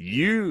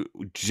 You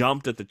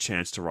jumped at the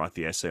chance to write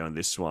the essay on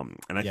this one.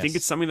 And I think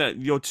it's something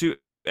that your two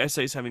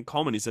essays have in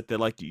common is that they're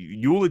like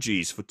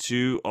eulogies for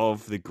two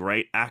of the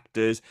great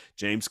actors,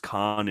 James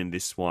Caan in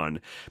this one.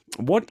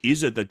 What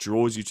is it that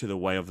draws you to The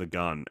Way of the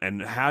Gun,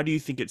 and how do you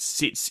think it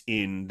sits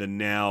in the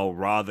now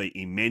rather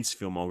immense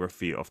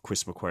filmography of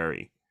Chris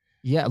McQuarrie?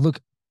 Yeah, look,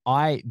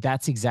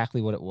 that's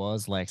exactly what it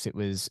was, Lex. It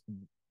was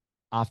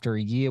after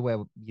a year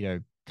where, you know,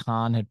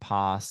 Caan had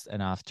passed, and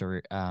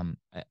after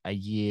a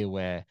year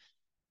where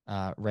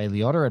Ray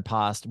Liotta had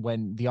passed,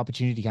 when the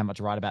opportunity came up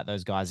to write about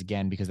those guys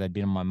again because they'd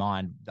been on my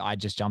mind, I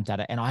just jumped at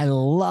it. And I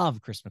love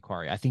Chris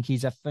McQuarrie. I think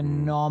he's a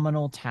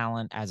phenomenal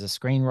talent as a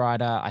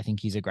screenwriter. I think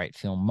he's a great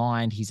film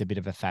mind. He's a bit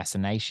of a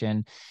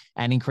fascination.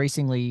 And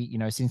increasingly, you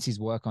know, since his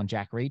work on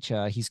Jack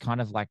Reacher, he's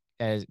kind of like,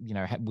 as you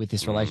know, with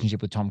this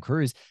relationship with Tom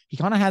Cruise, he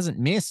kind of hasn't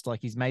missed.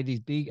 Like, he's made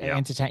these big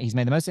he's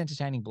made the most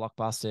entertaining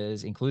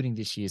blockbusters, including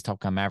this year's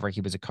Top Gun Maverick.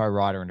 He was a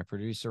co-writer and a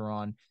producer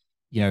on.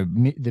 You know,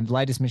 the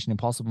latest Mission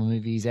Impossible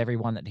movies,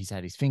 everyone that he's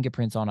had his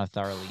fingerprints on, I've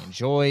thoroughly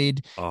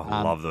enjoyed. Oh,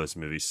 I love those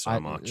movies so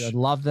much. I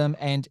love them.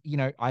 And, you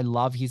know, I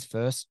love his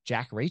first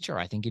Jack Reacher.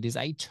 I think it is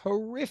a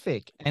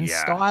terrific and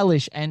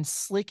stylish and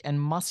slick and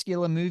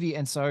muscular movie.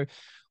 And so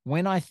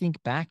when I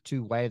think back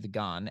to Way of the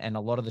Gun, and a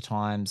lot of the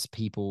times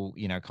people,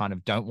 you know, kind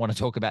of don't want to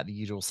talk about The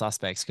Usual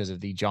Suspects because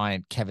of the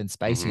giant Kevin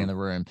Spacey in the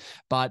room.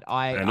 But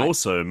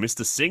also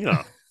Mr.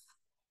 Singer.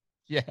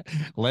 Yeah,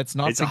 let's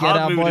not it's forget a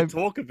hard our boy. To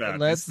talk about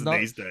these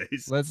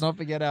days. Let's not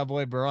forget our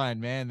boy Brian.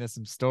 Man, there's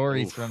some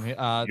stories from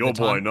your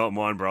boy, not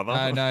mine,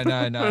 brother.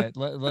 No.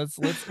 Let's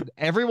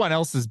everyone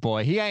else's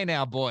boy. He ain't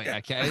our boy.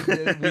 Okay,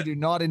 we do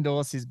not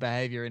endorse his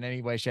behavior in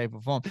any way, shape, or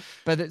form.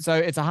 But so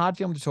it's a hard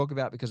film to talk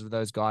about because of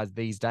those guys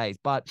these days.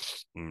 But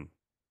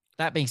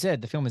that being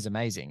said, the film is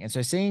amazing. And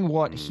so seeing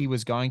what he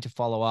was going to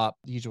follow up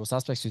The Usual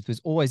Suspects with was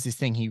always this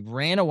thing. He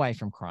ran away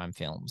from crime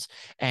films.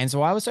 And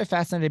so I was so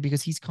fascinated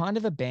because he's kind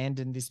of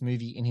abandoned this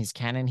movie in his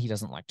canon. He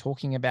doesn't like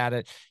talking about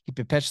it. He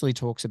perpetually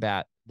talks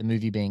about the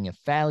movie being a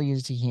failure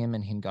to him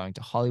and him going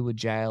to Hollywood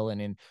jail.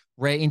 And in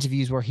rare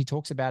interviews where he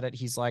talks about it,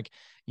 he's like,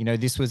 you know,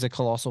 this was a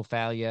colossal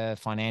failure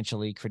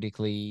financially,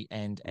 critically,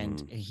 and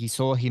he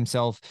saw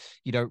himself,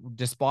 you know,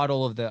 despite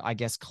all of the, I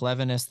guess,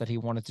 cleverness that he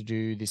wanted to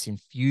do, this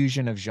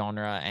infusion of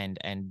genre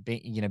and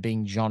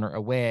being genre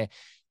aware,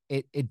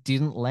 it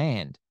didn't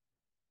land.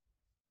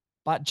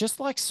 But just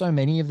like so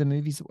many of the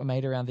movies that were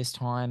made around this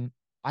time,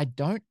 I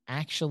don't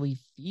actually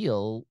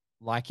feel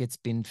like it's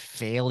been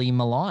fairly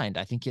maligned.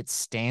 I think it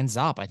stands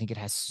up. I think it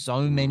has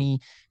so many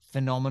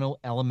phenomenal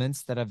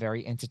elements that are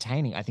very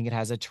entertaining. I think it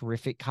has a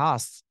terrific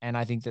cast. And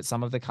I think that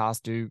some of the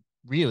cast do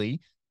really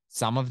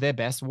some of their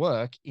best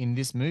work in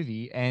this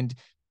movie. And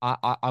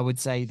I would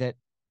say that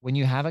when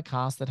you have a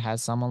cast that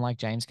has someone like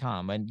James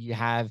Caan, when you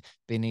have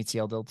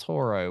Benicio del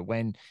Toro,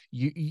 when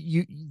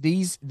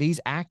these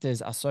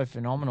actors are so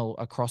phenomenal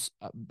across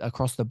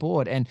the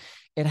board, and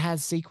it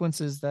has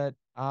sequences that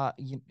are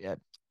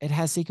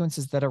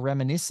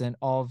reminiscent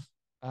of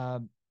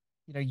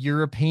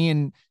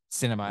European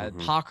cinema.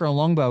 Parker and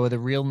Longbow are the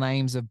real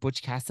names of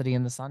Butch Cassidy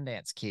and the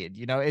Sundance Kid.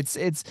 You know, there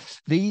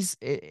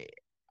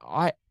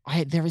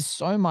is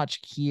so much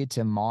here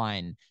to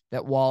mine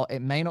that while it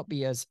may not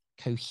be as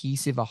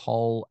cohesive a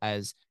whole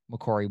as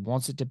McQuarrie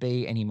wants it to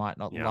be, and he might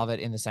not love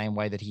it in the same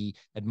way that he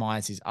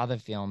admires his other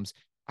films,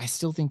 I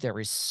still think there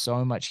is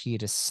so much here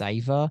to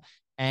savor,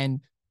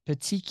 and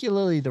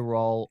particularly the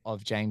role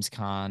of James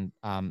Caan,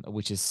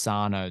 which is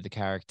Sano, the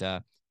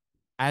character,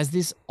 as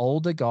this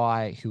older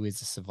guy who is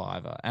a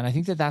survivor. And I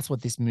think that that's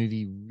what this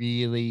movie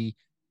really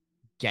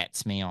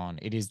gets me on.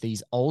 It is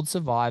these old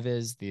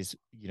survivors, this,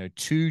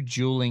 two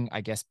dueling,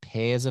 I guess,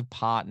 pairs of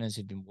partners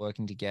who've been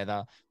working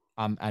together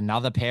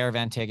another pair of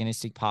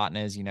antagonistic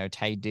partners, you know,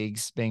 Taye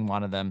Diggs being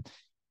one of them.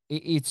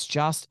 It's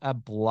just a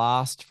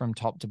blast from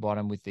top to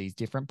bottom with these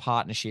different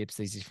partnerships,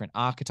 these different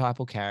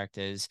archetypal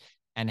characters,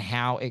 and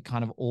how it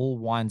kind of all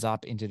winds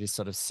up into this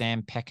sort of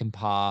Sam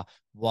Peckinpah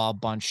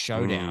Wild Bunch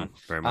showdown.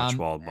 Very much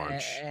Wild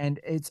Bunch. And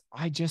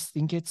I just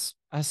think it's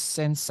a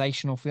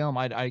sensational film.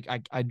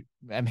 I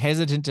am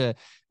hesitant to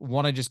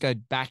want to just go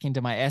back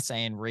into my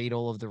essay and read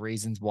all of the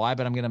reasons why,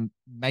 but I'm going to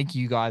make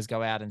you guys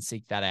go out and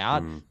seek that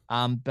out.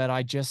 But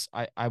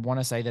I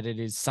want to say that it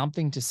is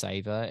something to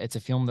savor. It's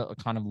a film that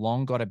kind of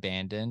long got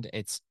abandoned.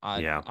 It's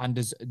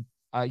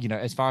you know,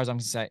 as far as I'm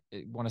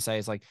want to say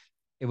is like,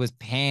 it was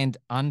panned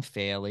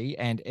unfairly.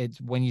 And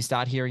it's when you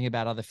start hearing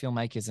about other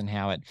filmmakers and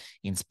how it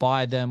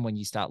inspired them, when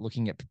you start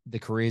looking at the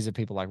careers of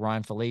people like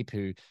Ryan Philippe,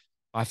 who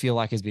I feel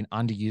like has been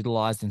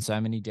underutilized in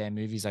so many damn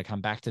movies. I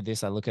come back to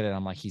this, I look at it,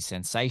 I'm like, he's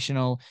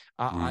sensational.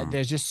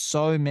 There's just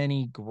so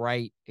many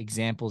great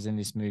examples in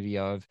this movie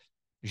of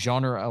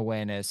genre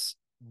awareness,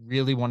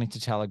 really wanting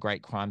to tell a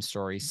great crime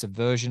story,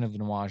 subversion of the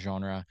noir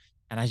genre.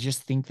 And I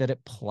just think that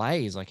it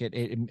plays like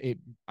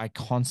I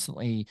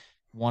constantly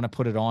want to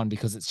put it on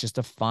because it's just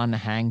a fun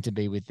hang to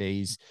be with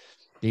these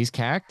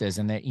characters,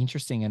 and they're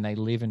interesting and they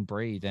live and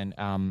breathe. And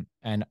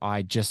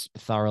I just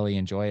thoroughly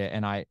enjoy it.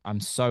 And I'm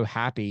so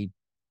happy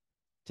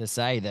to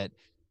say that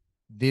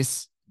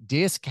this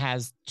disc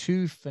has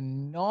 2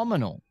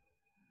 phenomenal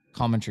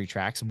commentary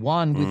tracks,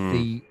 one with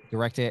the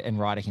director and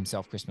writer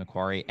himself, Chris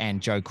McQuarrie,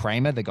 and Joe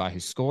Kramer, the guy who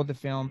scored the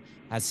film,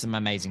 has some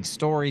amazing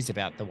stories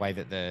about the way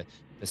that the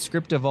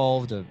script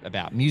evolved,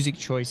 about music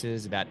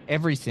choices, about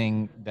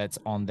everything that's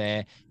on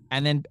there.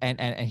 And then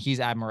and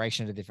his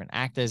admiration of the different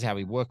actors, how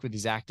he worked with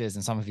his actors,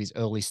 and some of his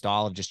early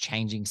style of just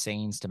changing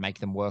scenes to make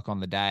them work on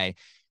the day.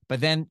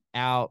 But then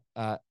our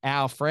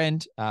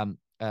friend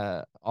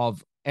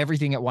of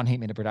everything at One Heat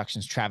Minute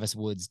Productions, Travis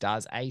Woods,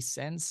 does a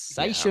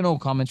sensational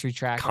commentary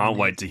track. Can't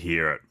wait to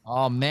hear it.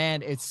 Oh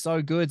man, it's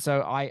so good.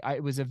 So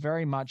it was a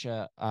very much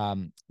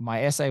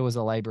my essay was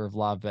a labor of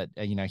love, but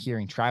you know,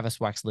 hearing Travis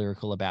wax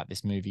lyrical about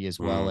this movie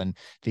as well, and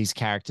these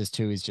characters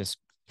too, is just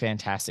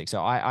fantastic.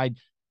 So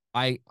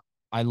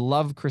I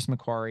love Chris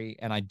McQuarrie,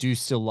 and I do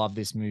still love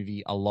this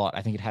movie a lot.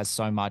 I think it has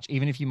so much,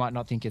 even if you might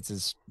not think it's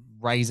as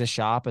razor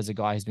sharp as a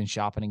guy who's been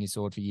sharpening his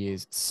sword for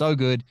years. So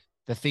good.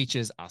 The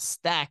features are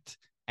stacked,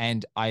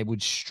 and I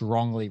would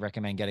strongly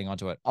recommend getting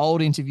onto it.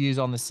 Old interviews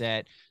on the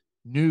set,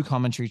 new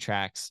commentary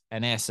tracks,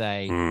 an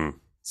essay,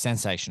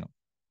 sensational.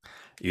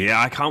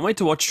 Yeah, I can't wait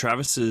to watch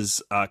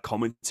Travis's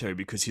commentary,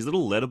 because his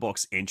little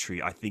letterbox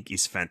entry, I think,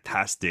 is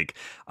fantastic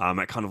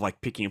at kind of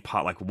like picking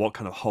apart like what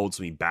kind of holds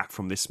me back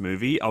from this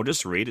movie. I'll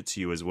just read it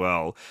to you as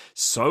well.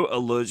 So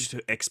allergic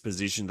to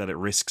exposition that it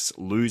risks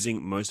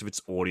losing most of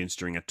its audience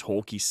during a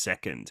talky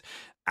second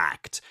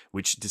act,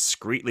 which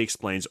discreetly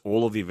explains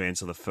all of the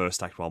events of the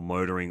first act while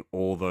motoring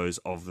all those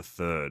of the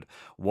third.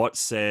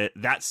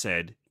 That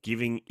said,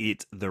 giving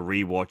it the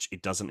rewatch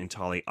it doesn't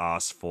entirely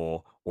ask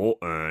for or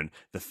earn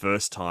the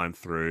first time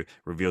through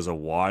reveals a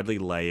widely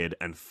layered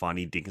and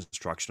funny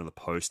deconstruction of the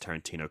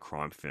post-Tarantino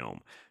crime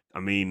film. I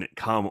mean,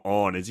 come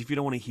on, as if you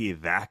don't want to hear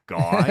that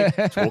guy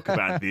talk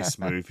about this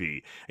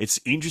movie. It's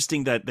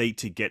interesting that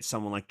to get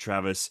someone like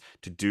Travis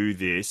to do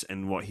this,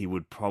 and what he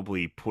would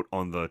probably put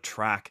on the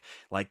track,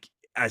 like,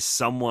 as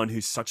someone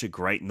who's such a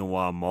great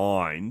noir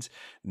mind,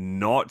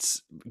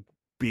 not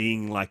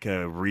being like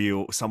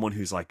someone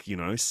who's like, you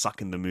know,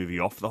 sucking the movie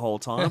off the whole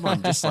time.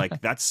 I'm just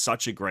like, that's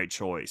such a great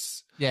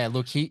choice. Yeah,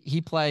 look, he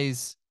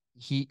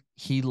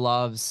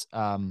loves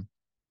the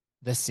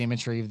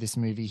symmetry of this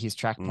movie. His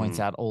track points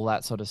out all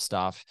that sort of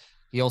stuff.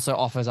 He also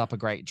offers up a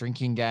great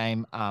drinking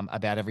game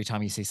about every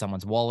time you see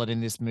someone's wallet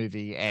in this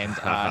movie, and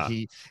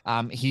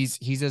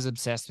he's as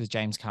obsessed with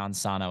James Caan's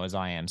Sano as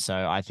I am. So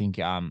I think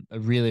a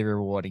really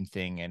rewarding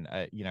thing. And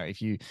you know,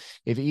 if you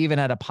even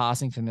had a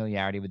passing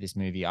familiarity with this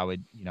movie, I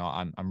would, you know,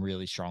 I'm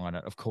really strong on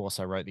it. Of course,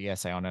 I wrote the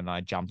essay on it and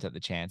I jumped at the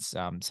chance,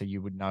 so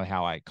you would know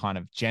how I kind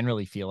of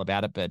generally feel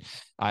about it. But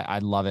I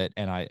love it,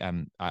 and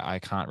I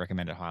can't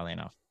recommend it highly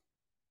enough.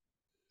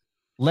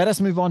 Let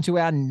us move on to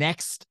our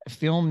next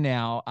film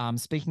now.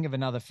 Speaking of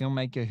another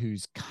filmmaker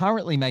who's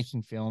currently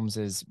making films,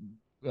 as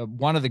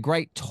one of the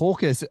great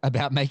talkers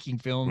about making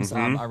films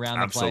around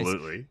the place.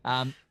 Absolutely.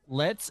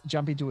 Let's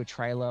jump into a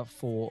trailer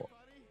for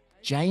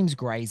James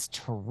Gray's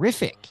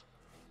terrific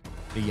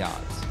The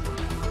Yards.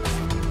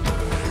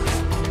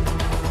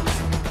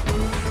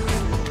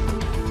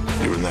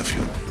 Your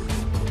nephew.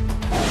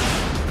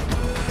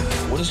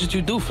 What is it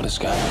you do for this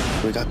guy?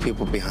 We got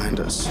people behind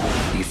us.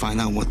 You find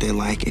out what they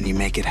like and you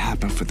make it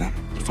happen for them.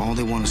 If all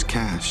they want is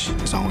cash,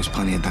 there's always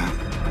plenty of that.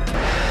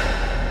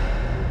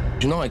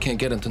 You know I can't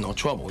get into no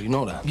trouble. You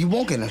know that. You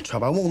won't get into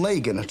trouble. I won't let you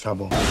get into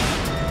trouble.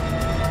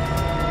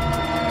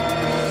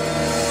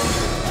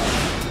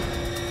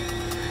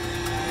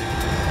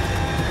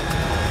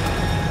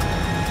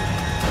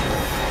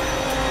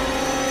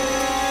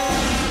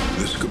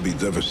 This could be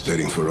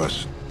devastating for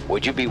us.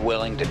 Would you be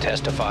willing to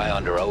testify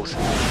under oath?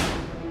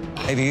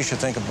 Maybe you should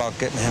think about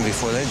getting him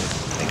before they do.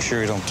 Make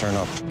sure he don't turn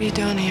up. What are you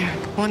doing here?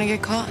 Want to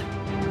get caught?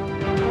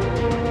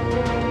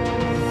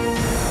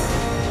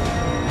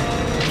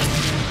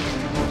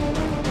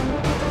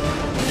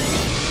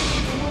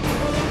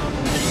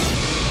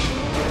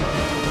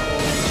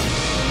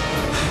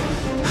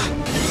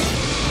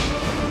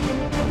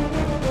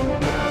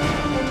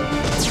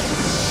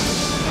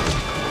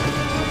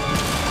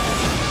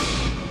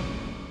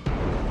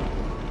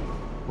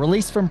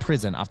 Released from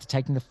prison after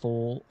taking the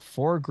fall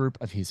for a group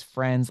of his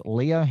friends,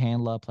 Leo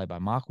Handler, played by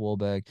Mark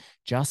Wahlberg,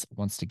 just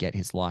wants to get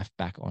his life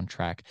back on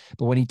track.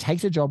 But when he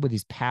takes a job with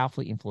his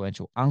powerfully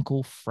influential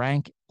uncle,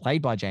 Frank,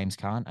 played by James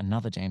Caan,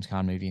 another James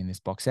Caan movie in this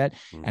box set,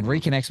 and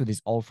reconnects with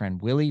his old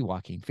friend Willie,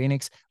 Joaquin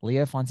Phoenix,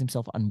 Leo finds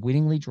himself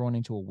unwittingly drawn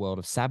into a world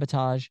of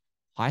sabotage,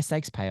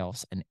 high-stakes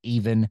payoffs, and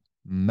even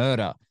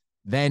murder.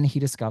 Then he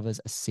discovers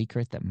a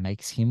secret that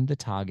makes him the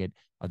target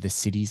of the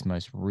city's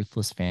most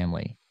ruthless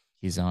family,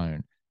 his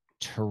own.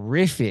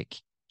 Terrific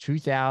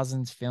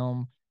 2000s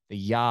film, The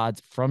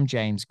Yards, from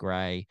James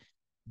Gray.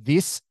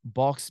 This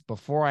box,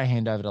 before I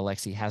hand over to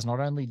Lexi, has not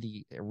only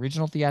the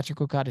original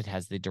theatrical cut, it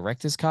has the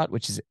director's cut,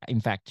 which is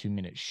in fact 2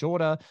 minutes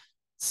shorter,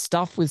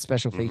 stuff with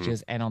special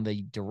features. And on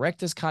the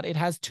director's cut, it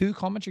has 2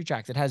 commentary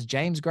tracks. It has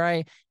James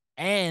Gray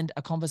and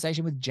a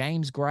conversation with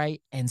James Gray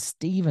and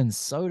Steven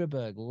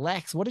Soderbergh.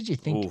 Lex, what did you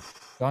think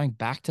going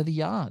back to The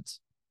Yards?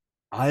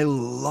 I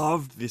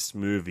loved this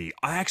movie.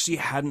 I actually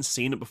hadn't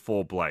seen it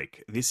before,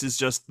 Blake. This is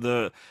just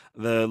the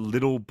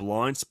little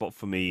blind spot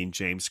for me in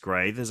James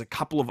Gray. There's a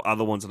couple of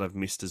other ones that I've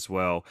missed as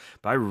well,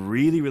 but I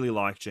really, really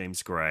like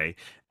James Gray,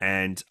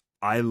 and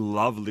I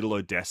love Little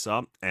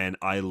Odessa, and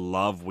I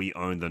love We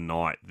Own the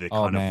Night. They're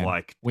kind of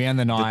like We Own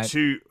the Night. The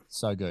two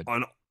so good.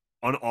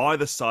 On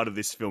either side of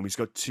this film, he's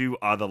got 2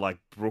 other like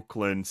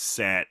Brooklyn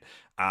set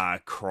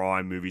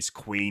crime movies,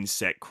 Queen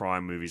set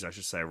crime movies, I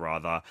should say,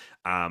 rather,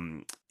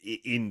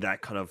 in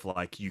that kind of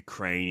like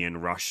Ukrainian,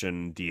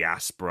 Russian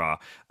diaspora.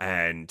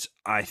 And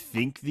I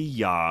think The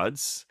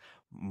Yards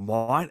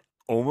might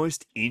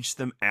almost inch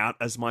them out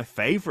as my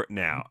favorite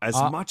now. As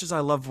much as I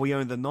love We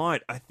Own the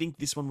Night, I think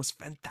this one was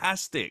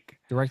fantastic.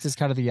 Director's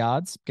cut of The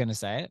Yards, gonna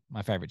say it,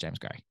 my favorite James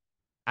Gray.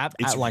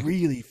 It's like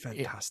really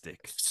fantastic.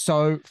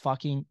 So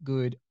fucking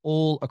good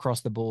all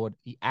across the board.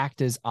 The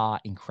actors are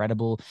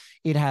incredible.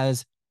 It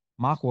has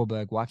Mark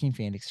Wahlberg, Joaquin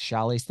Phoenix,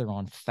 Charlize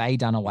Theron, Faye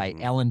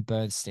Dunaway, Ellen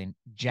Burstyn,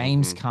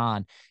 James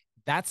Caan.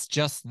 That's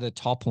just the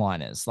top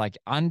liners. Like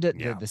under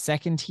the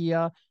second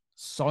tier,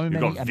 so You've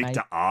many. got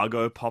Victor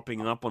Argo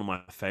popping up, one of my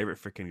favorite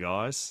freaking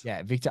guys.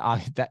 Yeah, Victor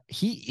Argo. That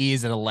he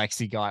is an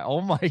Alexi guy. Oh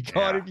my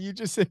god! If you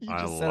just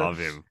I love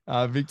him.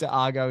 Victor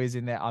Argo is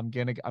in there. I'm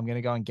gonna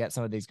go and get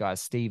some of these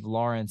guys. Steve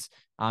Lawrence,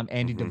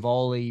 Andy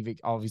Davoli,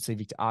 obviously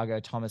Victor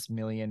Argo, Thomas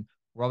Millian,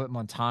 Robert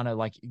Montano.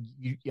 Like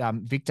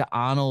Victor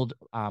Arnold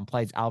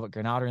plays Albert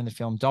Granada in the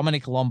film.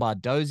 Dominic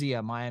Lombardozzi,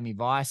 a Miami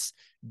Vice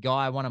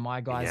guy, one of my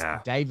guys.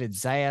 David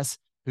Zayas,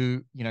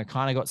 who, you know,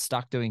 kind of got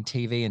stuck doing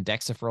TV and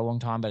Dexter for a long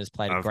time, but has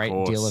played a great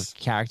deal of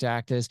character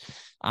actors.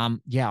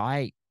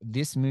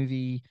 This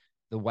movie,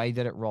 the way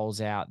that it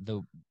rolls out,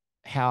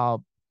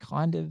 how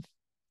kind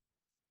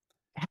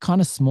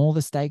of small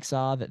the stakes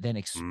are that then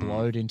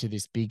explode into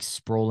this big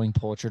sprawling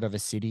portrait of a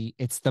city.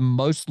 It's the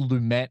most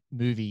Lumet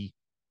movie,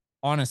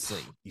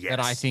 honestly, that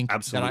I think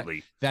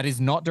absolutely that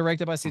is not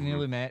directed by Sidney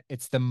Lumet.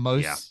 It's the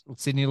most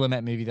Sidney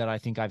Lumet movie that I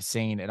think I've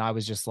seen, and I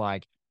was just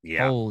like,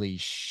 holy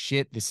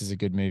shit, this is a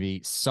good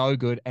movie. So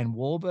good. And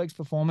Wahlberg's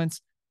performance,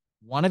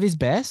 one of his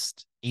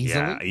best,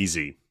 easily.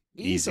 Yeah,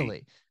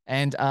 easily.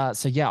 And I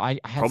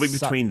had probably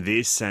between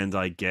this and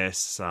I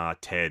guess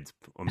Ted,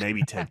 or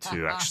maybe Ted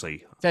 2,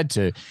 actually. Ted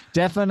 2.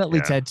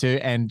 Definitely Ted 2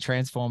 and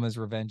Transformers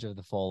Revenge of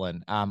the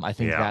Fallen. I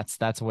think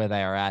that's where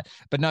they are at.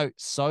 But no,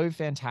 so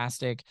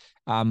fantastic.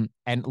 And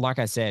like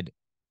I said,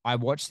 I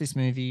watched this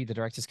movie, the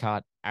director's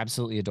cut,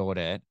 absolutely adored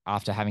it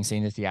after having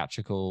seen the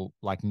theatrical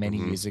like many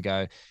years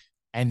ago.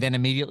 And then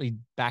immediately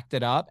backed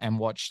it up and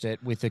watched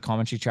it with the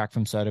commentary track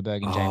from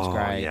Soderbergh and James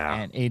Gray.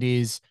 And it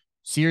is,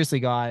 seriously,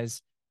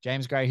 guys,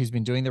 James Gray, who's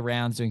been doing the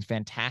rounds, doing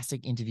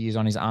fantastic interviews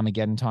on his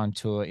Armageddon Time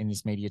tour, in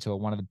this media tour,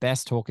 one of the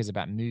best talkers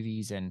about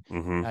movies and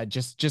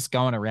just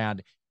going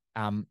around.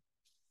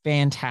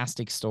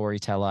 Fantastic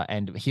storyteller.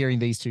 And hearing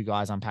these two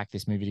guys unpack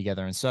this movie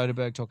together, and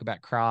Soderbergh talk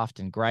about craft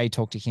and Gray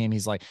talk to him,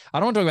 he's like, I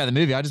don't want to talk about the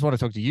movie, I just want to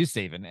talk to you,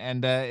 Steven.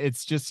 And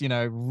it's just, you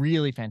know,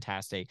 really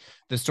fantastic.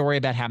 The story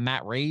about how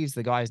Matt Reeves,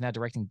 the guy who's now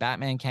directing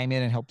Batman, came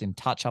in and helped him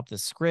touch up the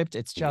script.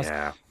 It's just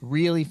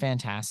really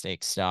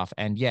fantastic stuff.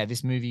 And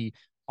this movie,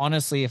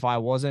 honestly, if I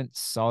wasn't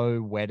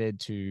so wedded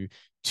to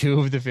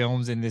 2 of the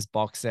films in this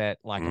box set,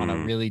 like on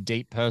a really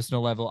deep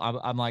personal level,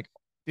 I'm like,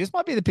 this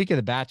might be the pick of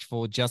the batch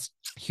for just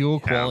pure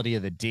quality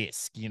of the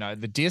disc. You know,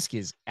 the disc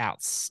is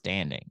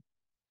outstanding.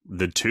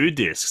 The 2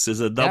 discs. There's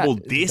a double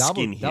disc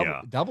in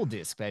here. Double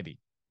disc, baby.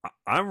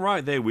 I'm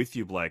right there with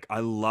you, Blake.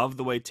 I love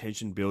the way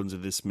tension builds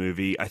in this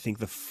movie. I think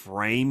the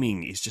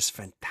framing is just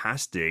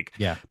fantastic.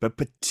 Yeah. But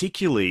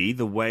particularly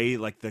the way,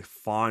 like, the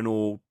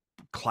final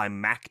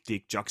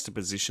climactic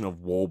juxtaposition of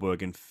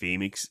Wahlberg and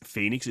Phoenix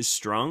is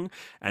strung,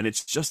 and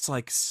it's just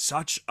like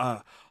such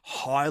a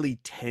highly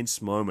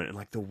tense moment, and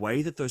like the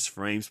way that those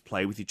frames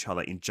play with each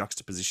other in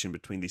juxtaposition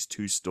between these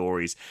 2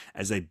 stories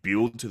as they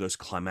build to those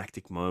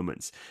climactic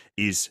moments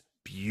is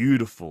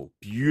beautiful.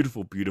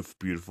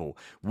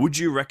 Would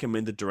you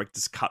recommend the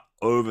director's cut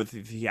over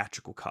the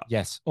theatrical cut?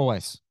 Yes,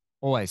 always.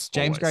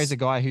 James Gray's a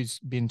guy who's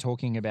been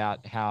talking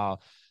about how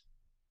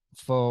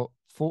for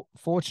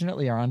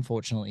fortunately or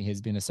unfortunately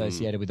has been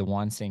associated with the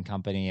Weinstein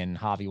Company, and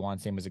Harvey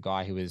Weinstein was a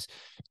guy who was,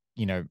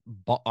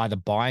 either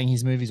buying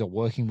his movies or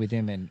working with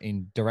him and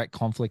in direct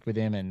conflict with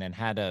him, and then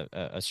had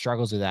a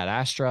struggles with Ad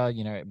Astra,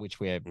 which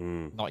we're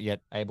not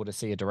yet able to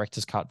see a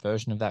director's cut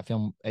version of that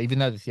film, even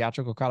though the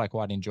theatrical cut I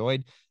quite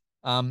enjoyed.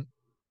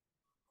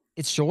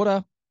 It's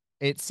shorter.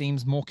 It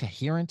seems more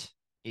coherent.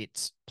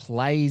 It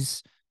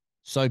plays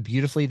so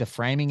beautifully. The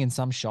framing in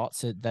some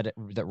shots that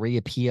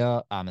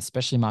reappear,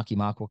 especially Marky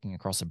Mark walking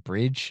across a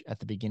bridge at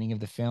the beginning of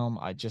the film,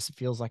 I just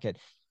feels like it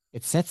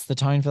sets the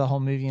tone for the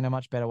whole movie in a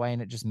much better way,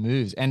 and it just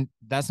moves. And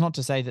that's not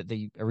to say that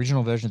the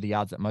original version of The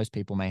Yards that most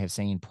people may have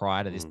seen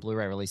prior to this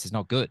Blu-ray release is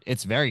not good.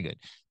 It's very good.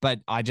 But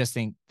I just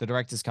think the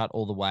director's cut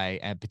all the way,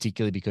 and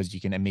particularly because you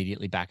can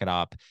immediately back it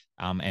up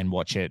and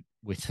watch it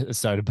with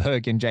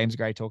Soderbergh and James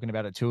Gray talking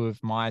about it, two of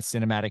my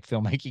cinematic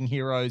filmmaking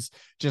heroes,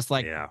 just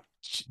like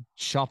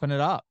chopping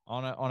it up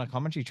on a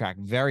commentary track.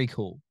 Very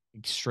cool.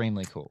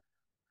 Extremely cool.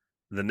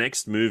 The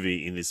next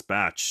movie in this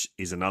batch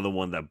is another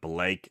one that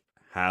Blake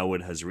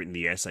Howard has written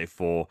the essay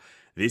for.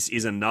 This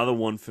is another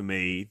one for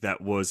me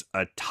that was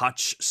a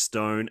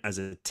touchstone as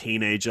a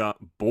teenager.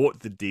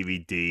 Bought the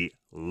DVD,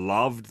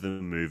 loved the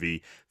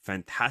movie,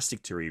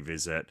 fantastic to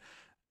revisit.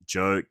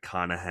 Joe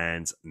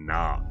Carnahan's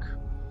Narc.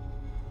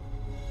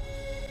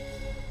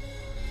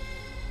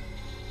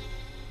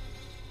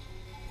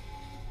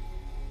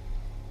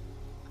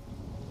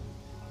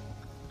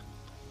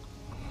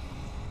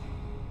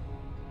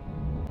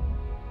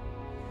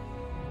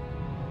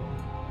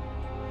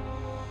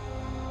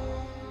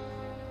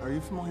 Are you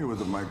familiar with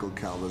the Michael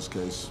Calvas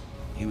case?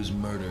 He was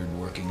murdered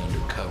working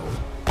undercover.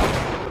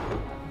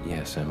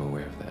 Yes, I'm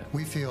aware of that.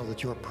 We feel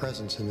that your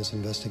presence in this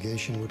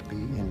investigation would be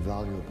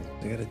invaluable.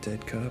 They got a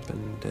dead cop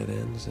and dead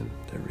ends, and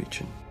they're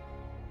reaching.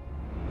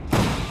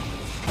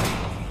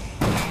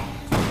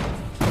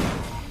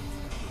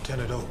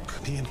 Lieutenant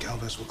Oak, he and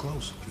Calvas were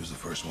close. He was the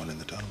first one in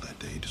the tunnel that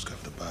day. He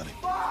discovered the body.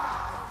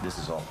 This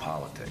is all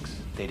politics.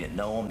 They didn't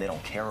know him, they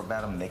don't care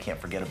about him, and they can't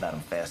forget about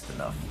him fast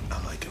enough.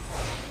 I like him,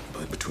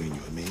 but between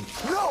you and me...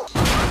 No!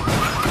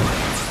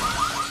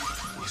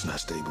 He's not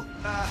stable.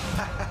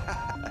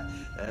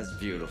 That's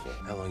beautiful.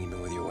 How long you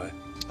been with your wife?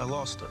 I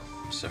lost her.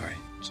 I'm sorry.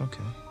 It's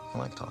okay. I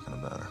like talking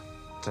about her.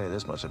 I'll tell you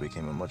this much, I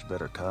became a much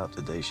better cop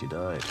the day she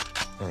died.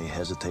 Any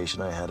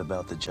hesitation I had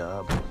about the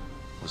job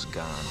was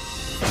gone.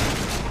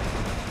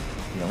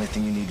 The only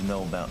thing you need to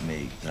know about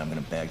me is that I'm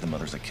gonna bag the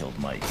mothers that killed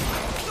Mike.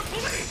 The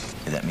police!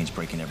 If that means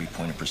breaking every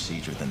point of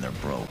procedure, then they're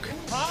broke.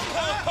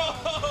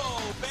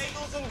 Oh,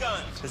 bagels and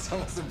guns. It's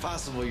almost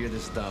impossible you're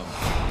this dumb.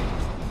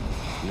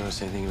 You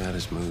notice anything about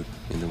his mood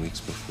in the weeks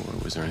before?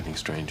 Was there anything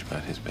strange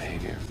about his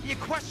behavior? You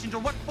questioned her,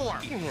 what for?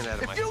 Get your hand out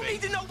of my If you face.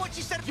 need to know what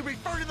she said, you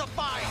refer to the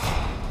file.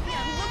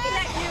 Yeah, I'm looking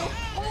at you,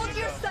 hold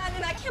your son,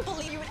 and I can't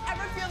believe you would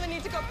ever feel the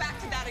need to go back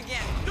to that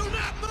again. Do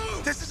not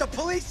move! This is a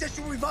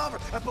police-issued revolver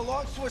that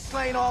belongs to a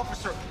slain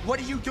officer. What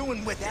are you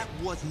doing with it? That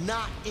was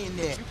not in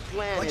there. You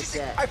planted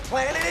that. I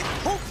planted it?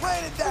 Who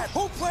planted that?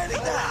 Who planted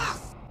that?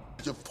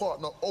 Your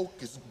partner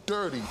Oak is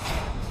dirty.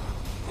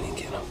 We didn't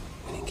get him.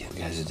 We didn't get the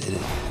guys who did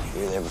it.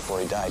 You were there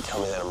before he died.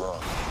 Tell me that I'm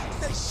wrong.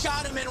 They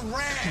shot him and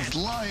ran. He's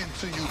lying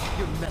to you.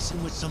 You're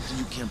messing with something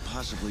you can't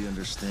possibly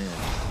understand.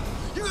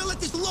 You're gonna let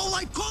this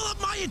lowlife call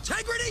up my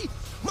integrity?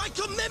 My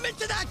commitment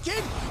to that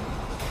kid?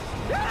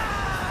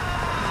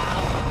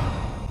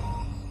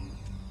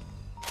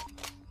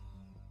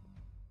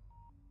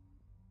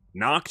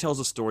 Narc tells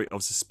a story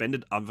of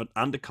suspended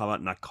undercover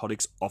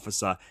narcotics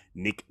officer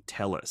Nick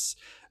Tellis,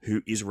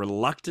 who is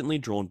reluctantly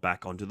drawn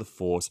back onto the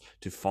force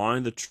to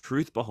find the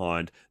truth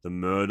behind the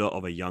murder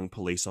of a young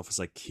police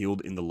officer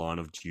killed in the line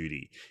of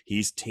duty. He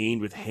is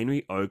teamed with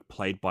Henry Oak,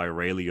 played by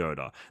Ray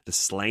Liotta, the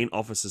slain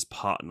officer's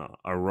partner,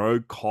 a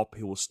rogue cop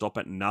who will stop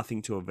at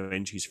nothing to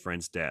avenge his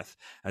friend's death.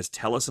 As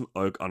Tellis and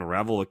Oak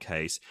unravel the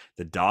case,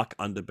 the dark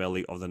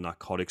underbelly of the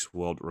narcotics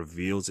world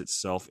reveals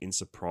itself in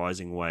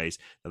surprising ways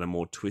that are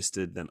more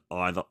twisted than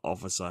either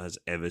officer has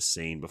ever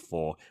seen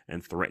before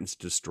and threatens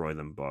to destroy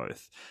them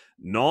both.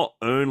 Not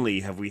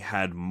only have we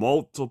had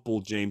multiple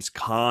James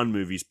Caan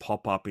movies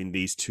pop up in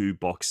these two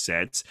box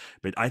sets,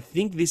 but I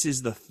think this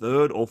is the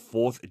third or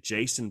fourth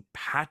Jason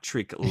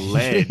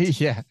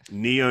Patric-led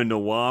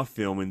neo-noir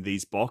film in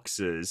these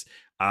boxes.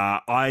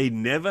 I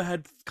never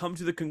had come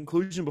to the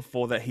conclusion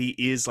before that he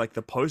is like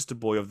the poster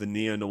boy of the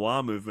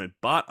neo-noir movement,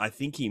 but I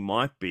think he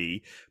might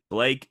be.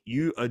 Blake,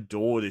 you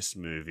adore this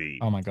movie.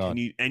 Oh my God.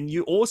 And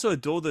you also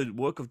adore the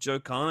work of Joe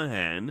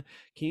Carnahan.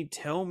 Can you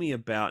tell me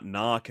about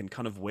Narc and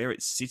kind of where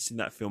it sits in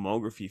that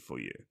filmography for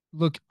you?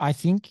 Look, I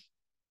think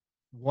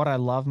what I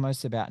love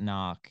most about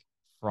Narc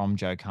from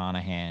Joe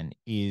Carnahan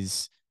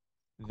is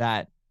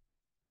that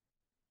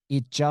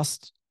it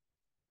just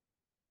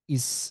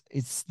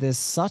there's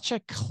such a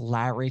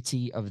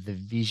clarity of the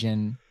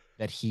vision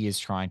that he is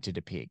trying to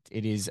depict.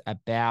 It is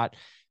about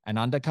an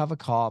undercover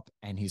cop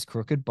and his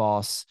crooked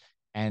boss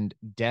and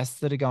deaths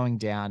that are going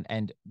down,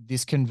 and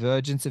this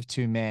convergence of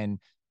two men,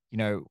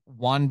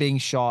 one being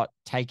shot,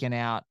 taken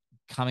out,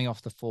 coming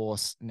off the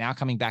force, now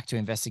coming back to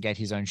investigate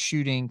his own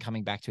shooting,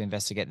 coming back to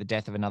investigate the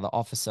death of another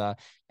officer,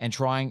 and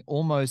trying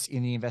almost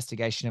in the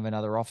investigation of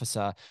another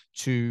officer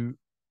to,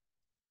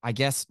 I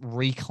guess,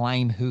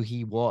 reclaim who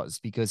he was,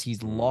 because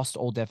he's lost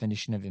all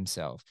definition of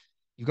himself.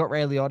 You've got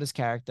Ray Liotta's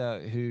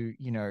character who,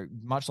 you know,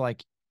 much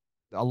like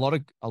a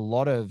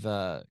lot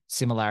of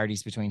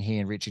similarities between he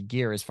and Richard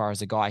Gere, as far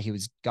as a guy who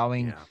was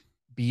going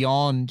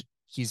beyond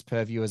his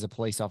purview as a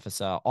police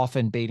officer,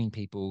 often beating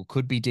people,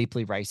 could be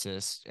deeply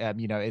racist.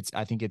 You know,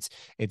 I think it's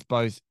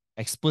both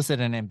explicit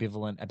and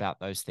ambivalent about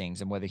those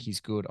things and whether he's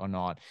good or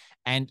not.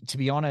 And to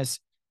be honest,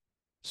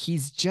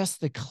 he's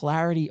just the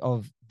clarity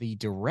of the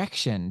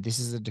direction. This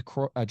is a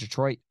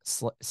Detroit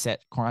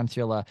set crime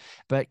thriller,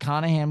 but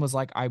Carnahan was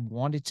like, I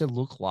wanted to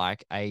look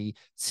like a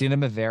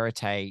cinema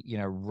verite, you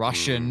know,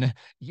 Russian,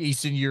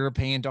 Eastern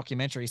European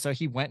documentary. So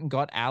he went and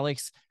got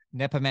Alex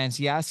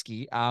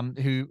Nepomansiaski,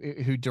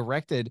 who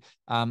directed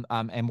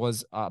and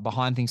was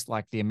behind things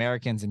like The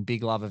Americans and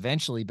Big Love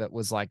eventually, but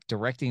was like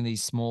directing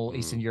these small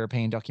Eastern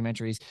European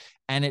documentaries.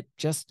 And it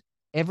just,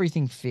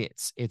 everything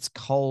fits. It's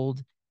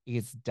cold,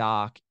 it's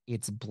dark,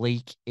 it's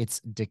bleak, it's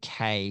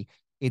decay,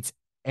 it's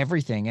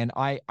everything. And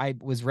I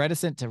was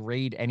reticent to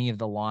read any of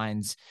the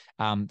lines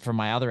from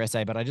my other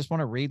essay, but I just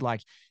want to read,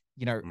 like,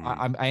 you know,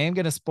 I am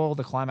going to spoil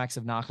the climax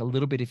of Narc a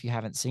little bit if you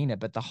haven't seen it,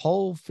 but the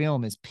whole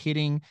film is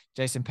pitting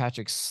Jason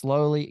Patric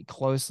slowly,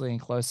 closely,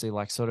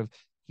 like sort of,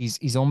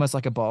 he's almost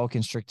like a boa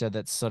constrictor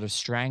that's sort of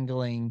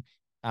strangling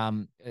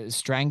Ray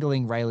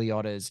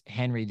Liotta's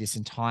Henry this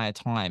entire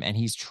time. And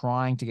he's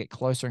trying to get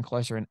closer and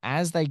closer. And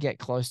as they get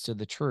close to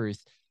the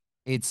truth,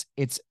 it's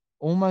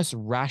almost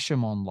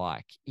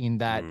Rashomon-like in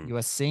that you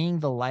are seeing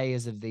the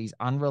layers of these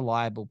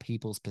unreliable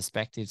people's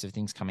perspectives of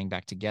things coming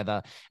back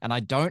together. And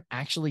I don't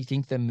actually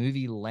think the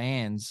movie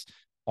lands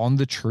on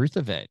the truth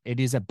of it.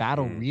 It is a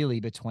battle really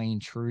between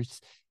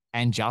truth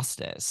and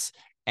justice.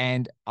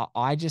 And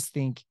I just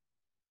think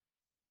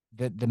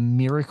that the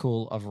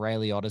miracle of Ray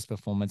Liotta's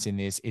performance in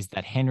this is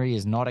that Henry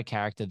is not a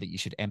character that you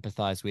should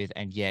empathize with,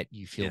 and yet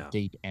you feel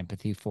deep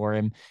empathy for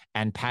him.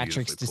 And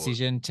Patrick's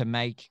decision to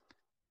make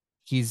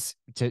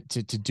to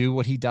do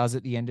what he does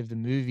at the end of the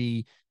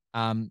movie,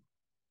 I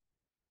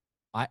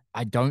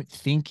don't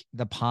think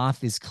the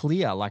path is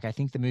clear. Like, I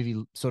think the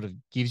movie sort of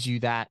gives you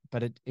that,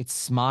 but it's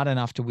smart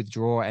enough to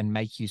withdraw and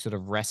make you sort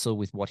of wrestle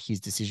with what his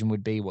decision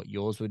would be, what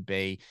yours would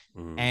be.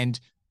 And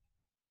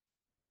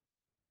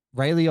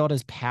Ray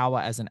Liotta's power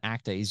as an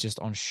actor is just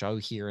on show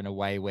here in a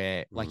way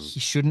where, like,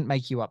 he shouldn't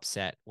make you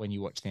upset when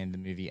you watch the end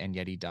of the movie, and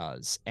yet he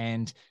does.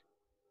 And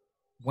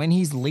when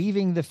he's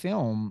leaving the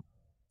film,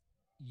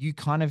 you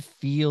kind of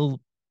feel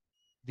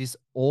this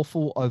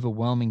awful,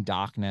 overwhelming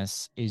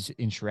darkness is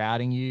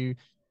enshrouding you.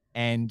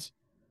 And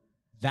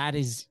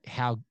that's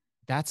how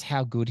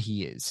good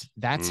he is.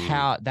 That's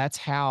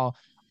how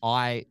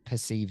I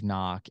perceive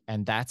Narc.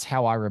 And that's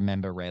how I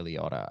remember Ray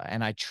Liotta.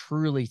 And I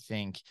truly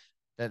think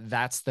that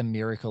that's the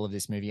miracle of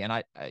this movie.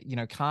 And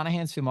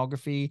Carnahan's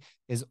filmography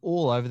is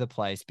all over the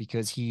place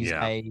because he's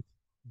a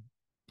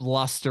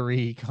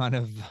blustery kind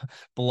of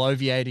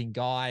bloviating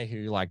guy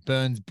who like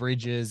burns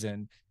bridges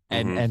and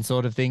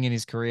sort of thing in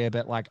his career.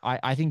 But like,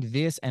 I think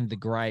this and The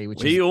Grey,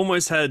 he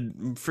almost had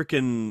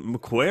freaking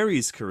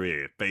McQuarrie's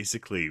career,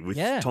 basically, with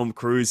Tom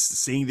Cruise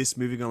seeing this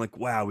movie going like,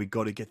 wow, we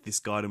got to get this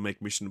guy to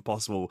make Mission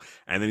Impossible.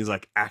 And then he's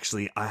like,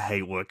 actually, I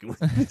hate working with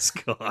this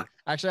guy.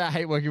 Actually, I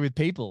hate working with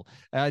people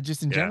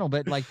just in general.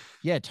 But like,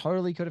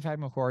 totally could have had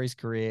McQuarrie's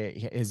career.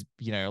 Is,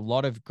 a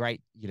lot of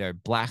great,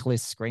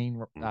 blacklist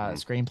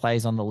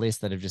screenplays on the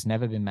list that have just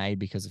never been made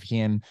because of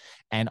him.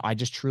 And I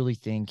just truly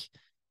think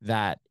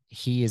that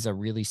he is a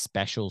really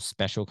special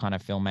kind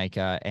of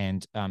filmmaker.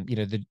 And,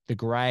 The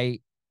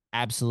Grey,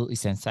 absolutely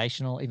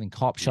sensational. Even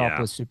Cop Shop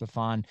was super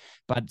fun.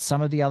 But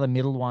some of the other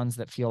middle ones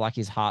that feel like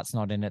his heart's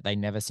not in it, they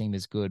never seem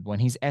as good. When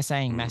he's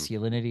essaying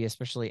masculinity,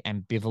 especially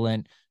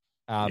ambivalent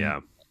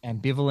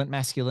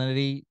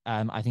masculinity,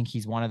 I think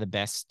he's one of the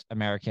best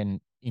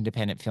American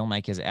independent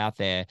filmmakers out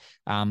there.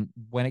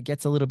 When it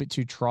gets a little bit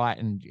too trite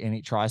and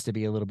it tries to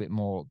be a little bit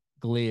more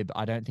glib,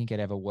 I don't think it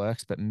ever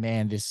works. But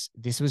man, this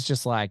was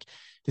just like,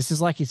 this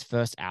is like his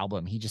first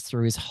album. He just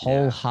threw his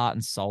whole heart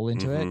and soul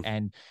into it.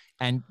 And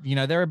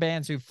there are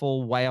bands who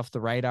fall way off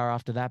the radar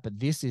after that, but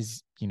this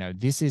is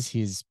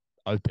his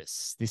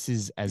opus. This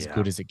is as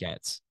good as it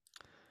gets.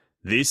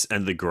 This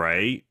and The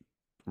Grey,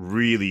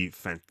 really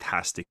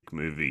fantastic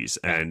movies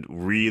and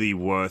really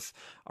worth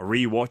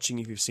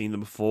rewatching if you've seen them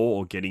before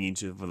or getting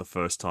into it for the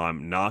first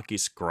time. Narc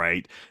is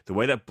great. The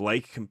way that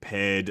Blake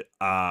compared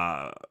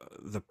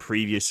the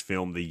previous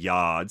film, The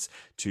Yards,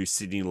 to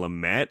Sidney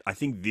Lumet, I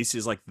think this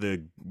is like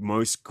the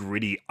most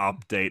gritty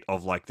update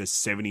of like the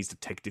 70s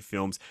detective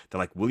films that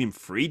like William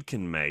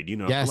Friedkin made,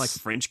 like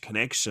French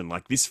Connection.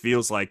 Like this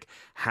feels like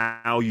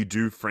how you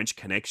do French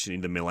Connection in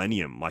the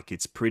millennium. Like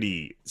it's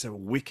a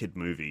wicked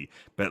movie.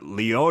 But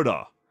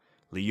Liotta,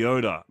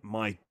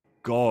 my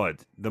God,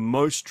 the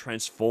most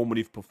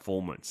transformative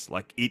performance.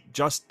 Like it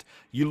just,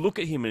 you look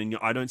at him and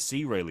I don't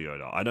see Ray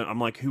Liotta. I'm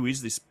like, who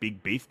is this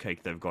big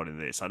beefcake they've got in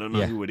this? I don't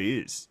know who it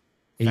is.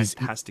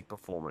 Fantastic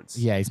performance.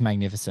 Yeah, he's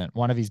magnificent.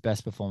 One of his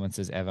best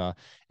performances ever.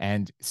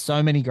 And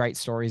so many great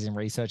stories in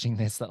researching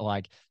this that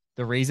like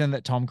the reason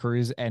that Tom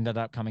Cruise ended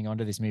up coming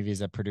onto this movie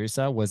as a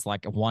producer was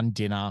like one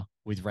dinner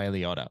with Ray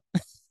Liotta.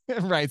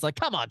 Ray's like,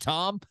 come on,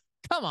 Tom.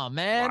 Come on,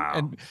 man. Wow.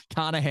 And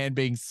Carnahan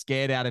being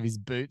scared out of his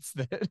boots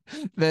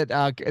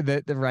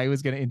that Ray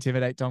was going to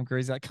intimidate Tom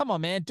Cruise. Like, come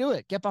on, man, do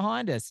it. Get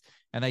behind us.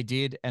 And they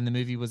did. And the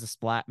movie was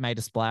made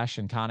a splash,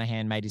 and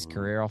Carnahan made his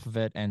career off of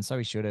it. And so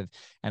he should have.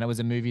 And it was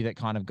a movie that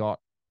kind of got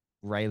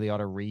Ray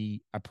Liotta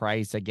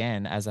reappraised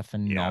again as a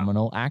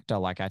phenomenal actor.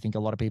 Like, I think a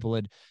lot of people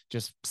had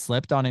just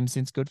slept on him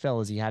since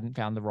Goodfellas. He hadn't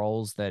found the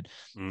roles that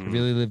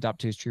really lived up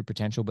to his true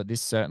potential, but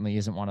this certainly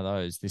isn't one of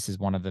those. This is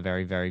one of the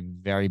very, very,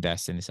 very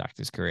best in this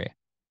actor's career.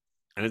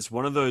 And it's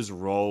one of those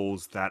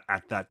roles that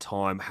at that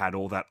time had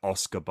all that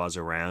Oscar buzz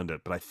around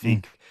it. But I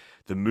think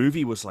the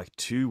movie was like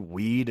too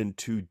weird and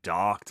too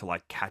dark to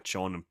like catch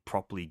on and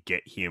properly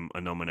get him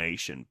a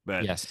nomination.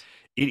 But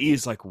it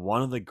is like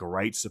one of the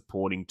great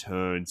supporting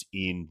turns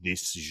in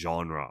this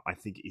genre. I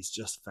think it's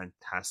just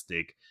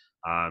fantastic.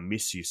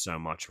 Miss you so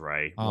much,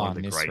 Ray. One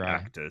of the great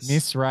actors.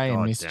 Miss Ray God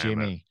and Miss damn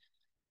Jimmy.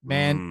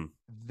 Man,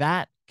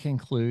 that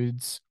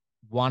concludes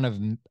one of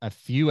a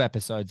few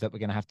episodes that we're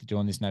going to have to do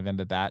on this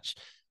November batch.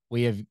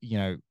 We have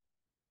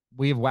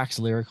waxed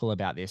lyrical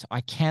about this.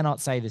 I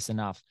cannot say this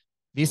enough.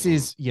 This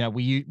is,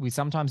 we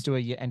sometimes do a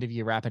end of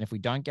year wrap, and if we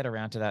don't get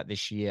around to that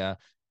this year,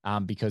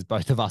 because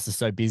both of us are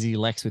so busy,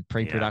 Lex with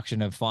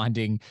pre-production of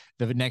finding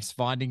the next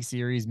Finding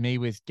series, me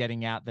with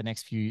getting out the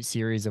next few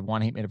series of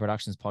One Heat Meter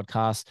Productions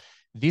podcast.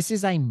 This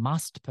is a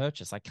must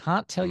purchase. I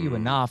can't tell you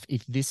enough.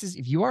 If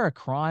you are a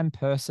crime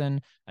person,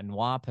 a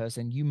noir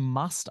person, you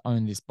must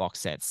own this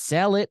box set.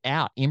 Sell it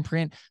out,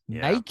 imprint,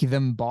 make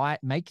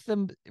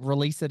them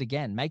release it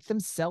again, make them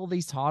sell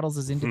these titles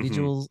as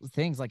individual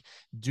things. Like,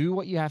 do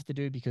what you have to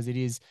do, because it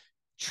is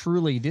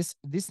truly this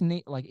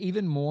like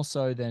even more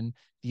so than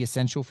the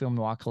Essential Film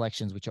Noir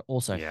collections, which are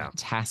also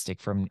fantastic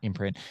from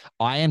imprint.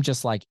 I am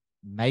just like,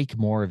 make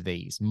more of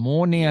these,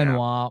 more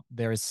neo-noir.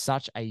 There is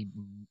such a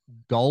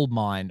gold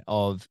mine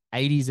of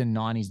 80s and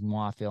 90s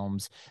noir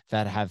films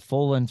that have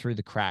fallen through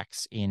the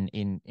cracks in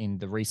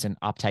the recent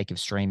uptake of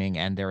streaming,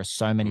 and there are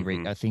so many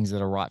things that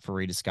are ripe for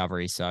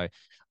rediscovery. So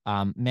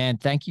man,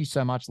 thank you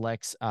so much,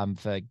 Lex,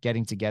 for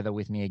getting together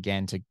with me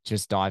again to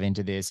just dive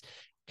into this.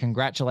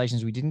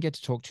 Congratulations. We didn't get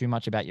to talk too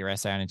much about your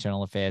essay on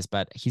internal affairs,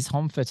 but his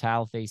Homme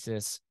Fatale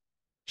thesis,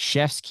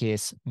 chef's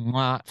kiss,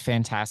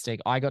 fantastic.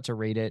 I got to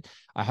read it.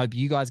 I hope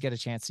you guys get a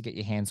chance to get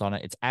your hands on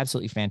it. It's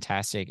absolutely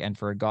fantastic. And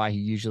for a guy who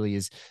usually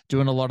is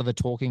doing a lot of the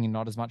talking and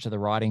not as much of the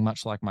writing,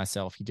 much like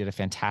myself, he did a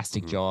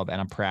fantastic job, and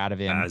I'm proud of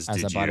him as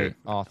a buddy.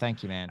 Oh,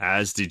 thank you, man.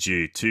 As did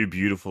you. 2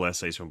 beautiful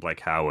essays from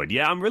Blake Howard.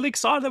 Yeah, I'm really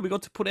excited that we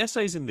got to put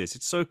essays in this.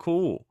 It's so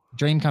cool.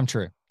 Dream come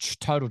true.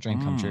 Total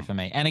dream come true for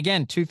me. And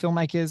again, 2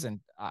 filmmakers and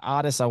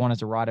artists I wanted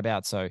to write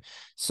about.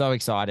 So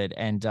excited.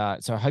 And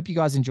so I hope you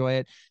guys enjoy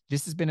it.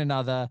 This has been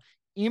another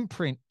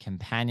Imprint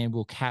Companion.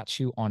 We'll catch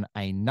you on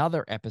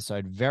another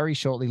episode very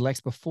shortly.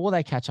 Lex, before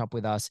they catch up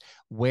with us,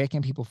 where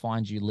can people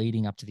find you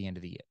leading up to the end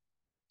of the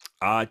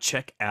year?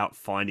 Check out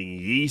Finding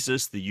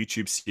Yeezus, the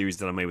YouTube series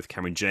that I made with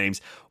Cameron James.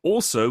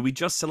 Also, we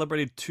just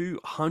celebrated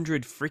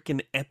 200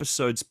 freaking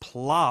episodes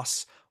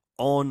plus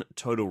on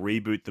Total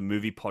Reboot, the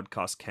movie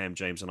podcast Cam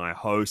James and I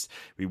host.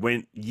 We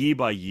went year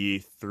by year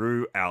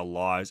through our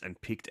lives and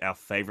picked our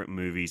favorite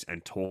movies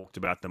and talked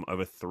about them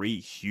over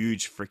 3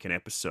 huge freaking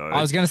episodes.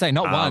 I was going to say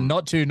not 1,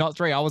 not 2, not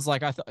 3. I was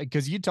like,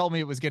 because you told me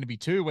it was going to be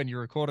 2 when you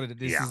recorded it.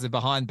 This is a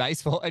behind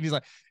baseball. And he's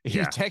like, he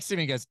texted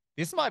me and goes,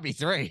 this might be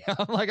 3.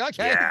 I'm like,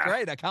 okay,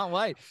 great. I can't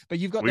wait. But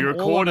you've got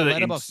them all on the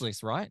Letterboxd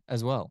list, right?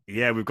 As well.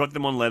 Yeah, we've got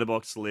them on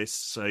Letterboxd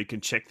list, so you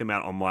can check them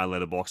out on my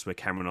Letterboxd, where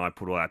Cameron and I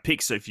put all our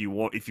picks. So if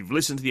you've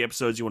listened to the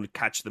episodes, you want to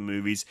catch the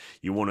movies,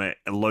 you want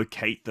to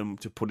locate them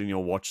to put in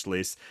your watch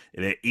list,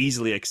 they're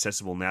easily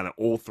accessible now that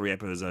all 3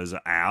 episodes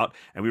are out.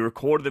 And we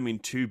recorded them in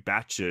 2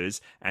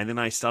 batches, and then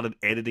I started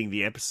editing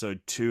the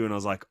episode 2, and I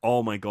was like,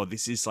 oh my god,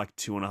 this is like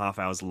 2.5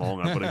 hours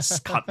long. I've got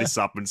to cut this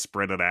up and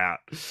spread it out.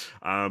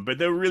 But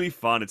they're really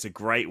fun. It's a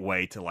great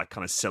way to like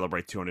kind of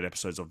celebrate 200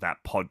 episodes of that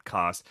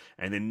podcast.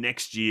 And then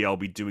next year I'll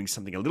be doing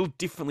something a little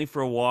differently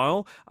for a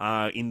while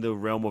in the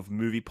realm of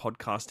movie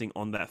podcasting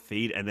on that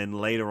feed. And then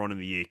later on in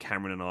the year,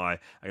 Cameron and I are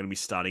going to be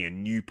starting a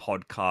new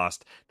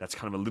podcast that's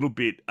kind of a little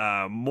bit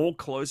more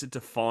closer to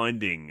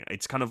Finding.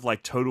 It's kind of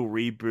like Total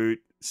Reboot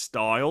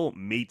style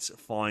meets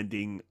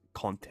Finding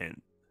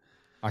content.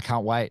 I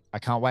can't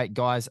wait,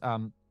 guys.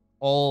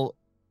 All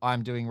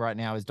I'm doing right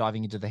now is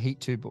diving into the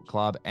Heat 2 book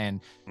club and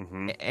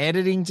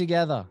editing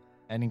together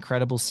an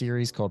incredible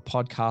series called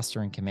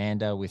Podcaster and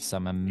Commander with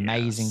some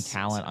amazing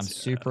talent. I'm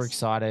super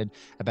excited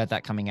about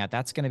that coming out.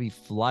 That's going to be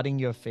flooding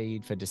your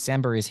feed for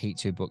December is Heat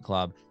 2 book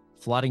club.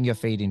 flooding your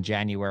feed in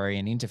January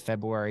and into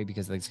February,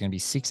 because there's going to be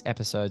 6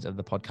 episodes of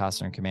the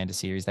Podcaster and Commander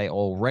series. They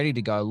all ready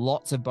to go.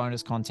 Lots of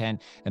bonus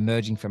content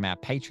emerging from our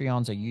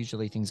Patreon. So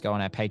usually things go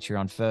on our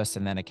Patreon first,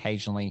 and then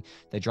occasionally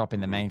they drop in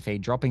the main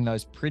feed, dropping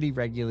those pretty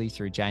regularly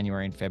through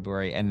January and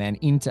February. And then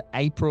into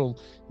April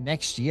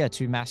next year,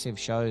 2 massive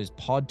shows,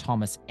 Pod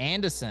Thomas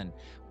Anderson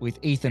with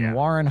Ethan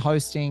Warren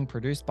hosting,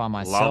 produced by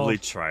myself. Lovely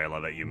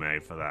trailer that you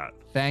made for that.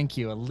 Thank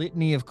you. A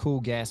litany of cool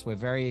guests. We're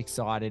very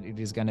excited. It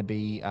is going to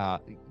be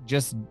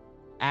just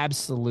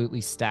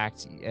absolutely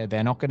stacked.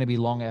 They're not going to be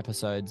long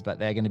episodes, but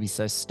they're going to be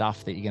so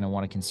stuffed that you're going to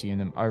want to consume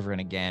them over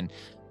and again.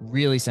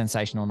 Really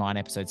sensational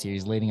 9-episode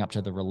series leading up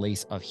to the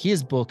release of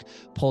his book,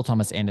 Paul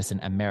Thomas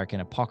Anderson, American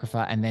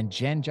Apocrypha. And then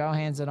Jen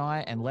Johans and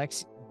I and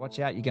Lex, watch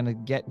out, you're gonna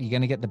get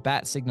the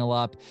bat signal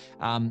up.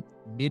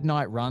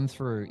 Midnight Run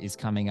Through is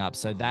coming up.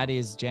 So that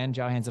is Jen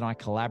Johans and I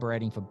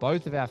collaborating for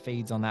both of our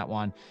feeds on that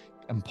one,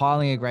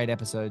 compiling a great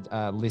episode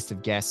list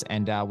of guests,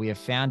 and we have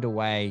found a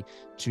way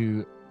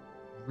to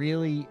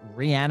really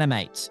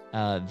reanimate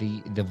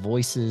the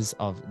voices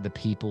of the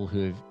people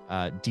who've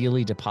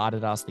dearly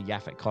departed us, the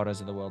Yaphet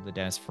Kotters of the world, the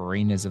Dennis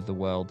Farinas of the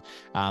world,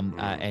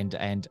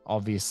 and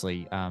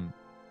obviously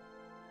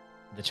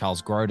the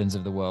Charles Grodins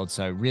of the world.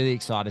 So really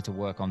excited to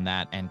work on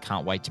that, and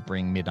can't wait to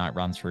bring Midnight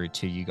Run Through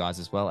to you guys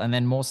as well. And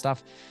then more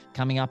stuff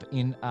coming up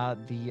in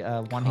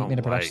the One Heat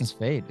Minute Productions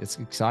feed. It's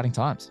exciting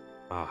times.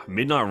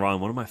 Midnight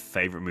Run, one of my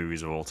favorite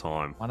movies of all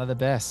time. One of the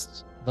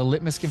best. The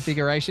Litmus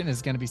Configuration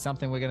is going to be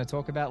something we're going to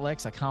talk about,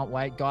 Lex. I can't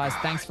wait. Guys,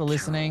 thanks for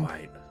listening.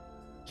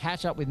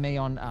 Catch up with me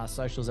on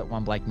socials at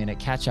One Blake Minute.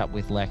 Catch up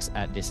with Lex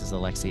at This Is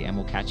Alexi, and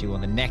we'll catch you on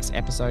the next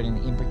episode in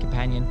the Imprint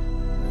Companion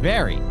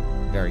very,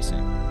 very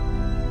soon.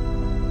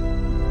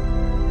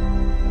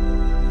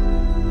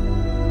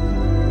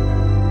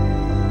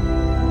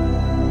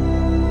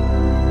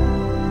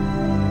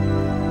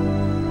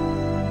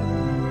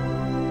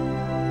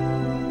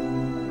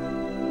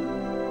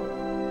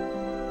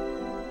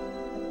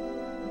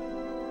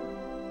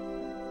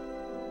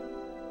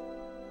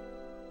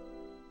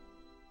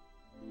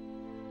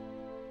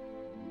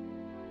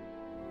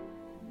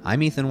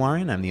 I'm Ethan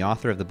Warren. I'm the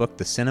author of the book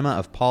The Cinema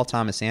of Paul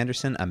Thomas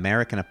Anderson,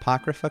 American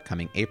Apocrypha,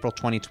 coming April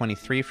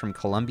 2023 from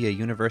Columbia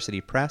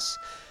University Press.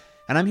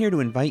 And I'm here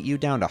to invite you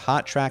down to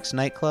Hot Tracks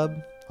nightclub,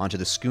 onto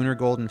the Schooner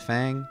Golden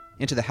Fang,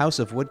 into the House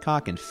of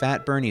Woodcock and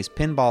Fat Bernie's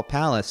Pinball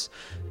Palace,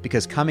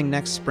 because coming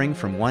next spring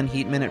from One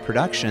Heat Minute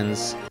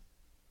Productions,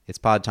 it's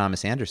Pod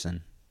Thomas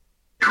Anderson.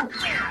 I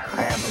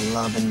have a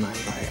love in my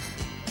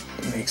life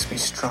that makes me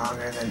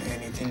stronger than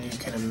anything you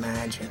can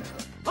imagine.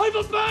 I've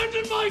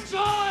abandoned my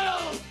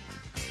child!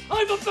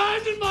 I've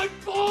abandoned my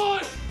boy!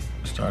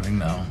 Starting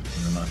now,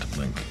 we're not to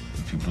blink.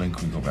 If you blink,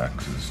 we go back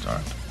to the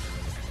start.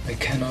 I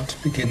cannot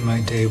begin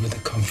my day with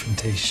a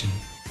confrontation.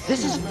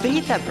 This is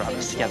fate that brought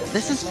us together.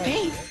 This is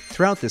fate.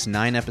 Throughout this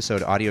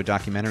 9-episode audio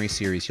documentary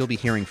series, you'll be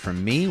hearing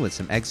from me with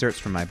some excerpts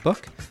from my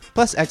book,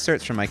 plus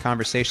excerpts from my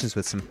conversations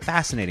with some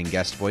fascinating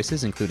guest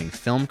voices, including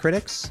film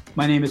critics.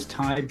 My name is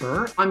Ty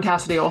Burr. I'm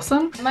Cassidy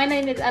Olson. My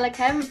name is Ella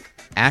Kemp.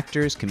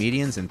 Actors,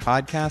 comedians, and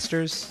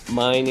podcasters.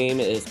 My name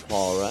is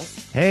Paul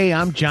Russ. Hey,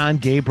 I'm John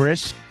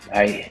Gabris.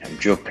 Hi, I'm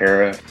Joe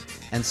Pera.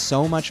 And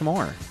so much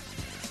more.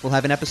 We'll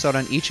have an episode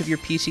on each of your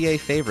PTA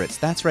favorites.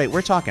 That's right,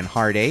 we're talking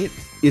Hard 8.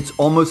 It's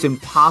almost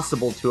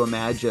impossible to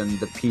imagine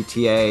the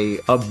PTA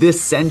of this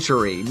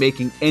century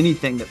making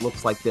anything that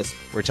looks like this.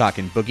 We're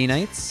talking Boogie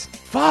Nights.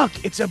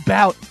 Fuck, it's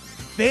about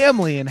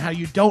family and how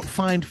you don't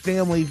find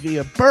family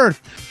via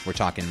birth. We're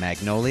talking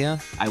Magnolia.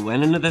 I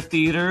went into the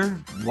theater,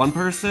 one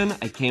person.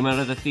 I came out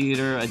of the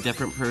theater, a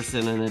different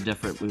person and a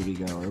different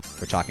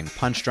moviegoer. We're talking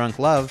Punch Drunk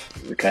Love.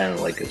 It's kind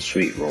of like a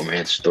sweet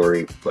romance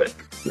story, but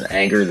the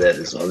anger that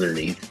is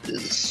underneath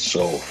is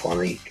so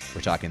funny.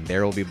 We're talking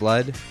There Will Be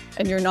Blood.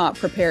 And you're not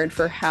prepared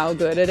for how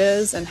good it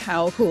is and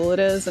how cool it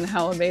is and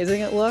how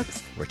amazing it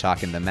looks. We're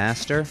talking The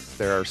Master.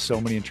 There are so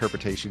many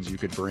interpretations you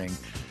could bring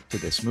to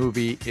this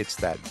movie. It's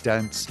that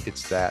dense,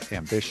 it's that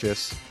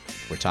ambitious.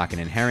 We're talking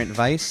Inherent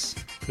Vice.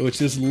 So it's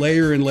this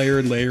layer and layer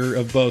and layer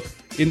of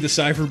both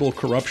indecipherable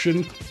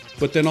corruption,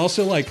 but then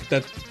also like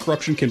that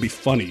corruption can be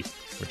funny.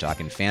 We're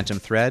talking Phantom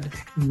Thread.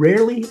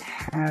 Rarely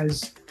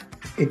has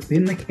it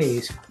been the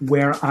case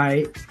where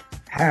I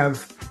have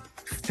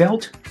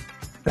felt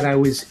that I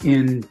was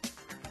in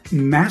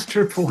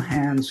masterful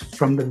hands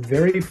from the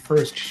very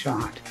first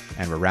shot.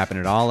 And we're wrapping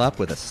it all up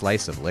with a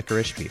slice of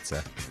licorice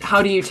pizza.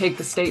 How do you take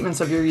the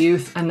statements of your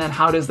youth, and then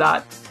how does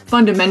that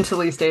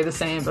fundamentally stay the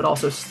same, but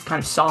also kind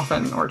of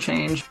soften or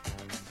change?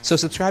 So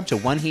subscribe to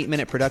One Heat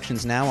Minute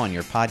Productions now on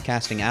your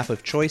podcasting app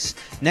of choice.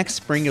 Next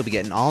spring, you'll be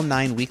getting all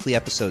 9 weekly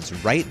episodes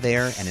right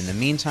there. And in the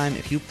meantime,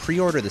 if you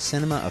pre-order The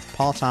Cinema of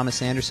Paul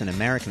Thomas Anderson,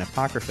 American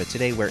Apocrypha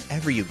today,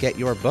 wherever you get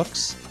your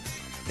books,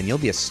 then you'll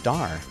be a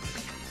star.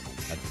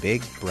 A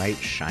big, bright,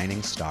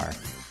 shining star.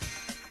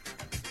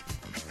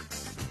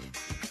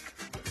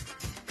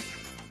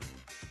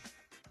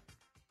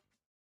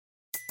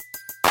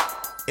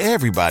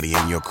 Everybody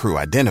in your crew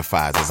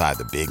identifies as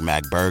either Big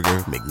Mac Burger,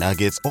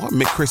 McNuggets, or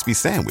McCrispy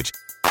Sandwich.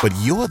 But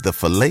you're the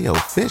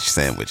Filet-O-Fish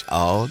Sandwich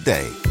all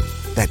day.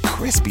 That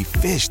crispy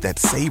fish, that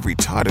savory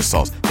tartar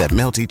sauce, that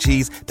melty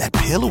cheese, that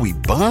pillowy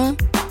bun.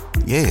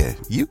 Yeah,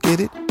 you get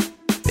it.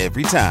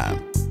 Every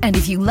time. And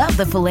if you love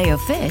the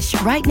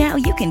Filet-O-Fish, right now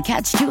you can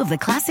catch 2 of the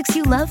classics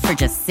you love for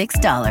just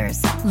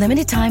 $6.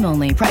 Limited time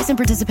only. Price and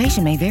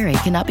participation may vary.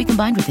 Cannot be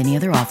combined with any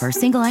other offer.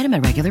 Single item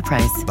at regular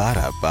price.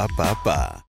 Ba-da-ba-ba-ba.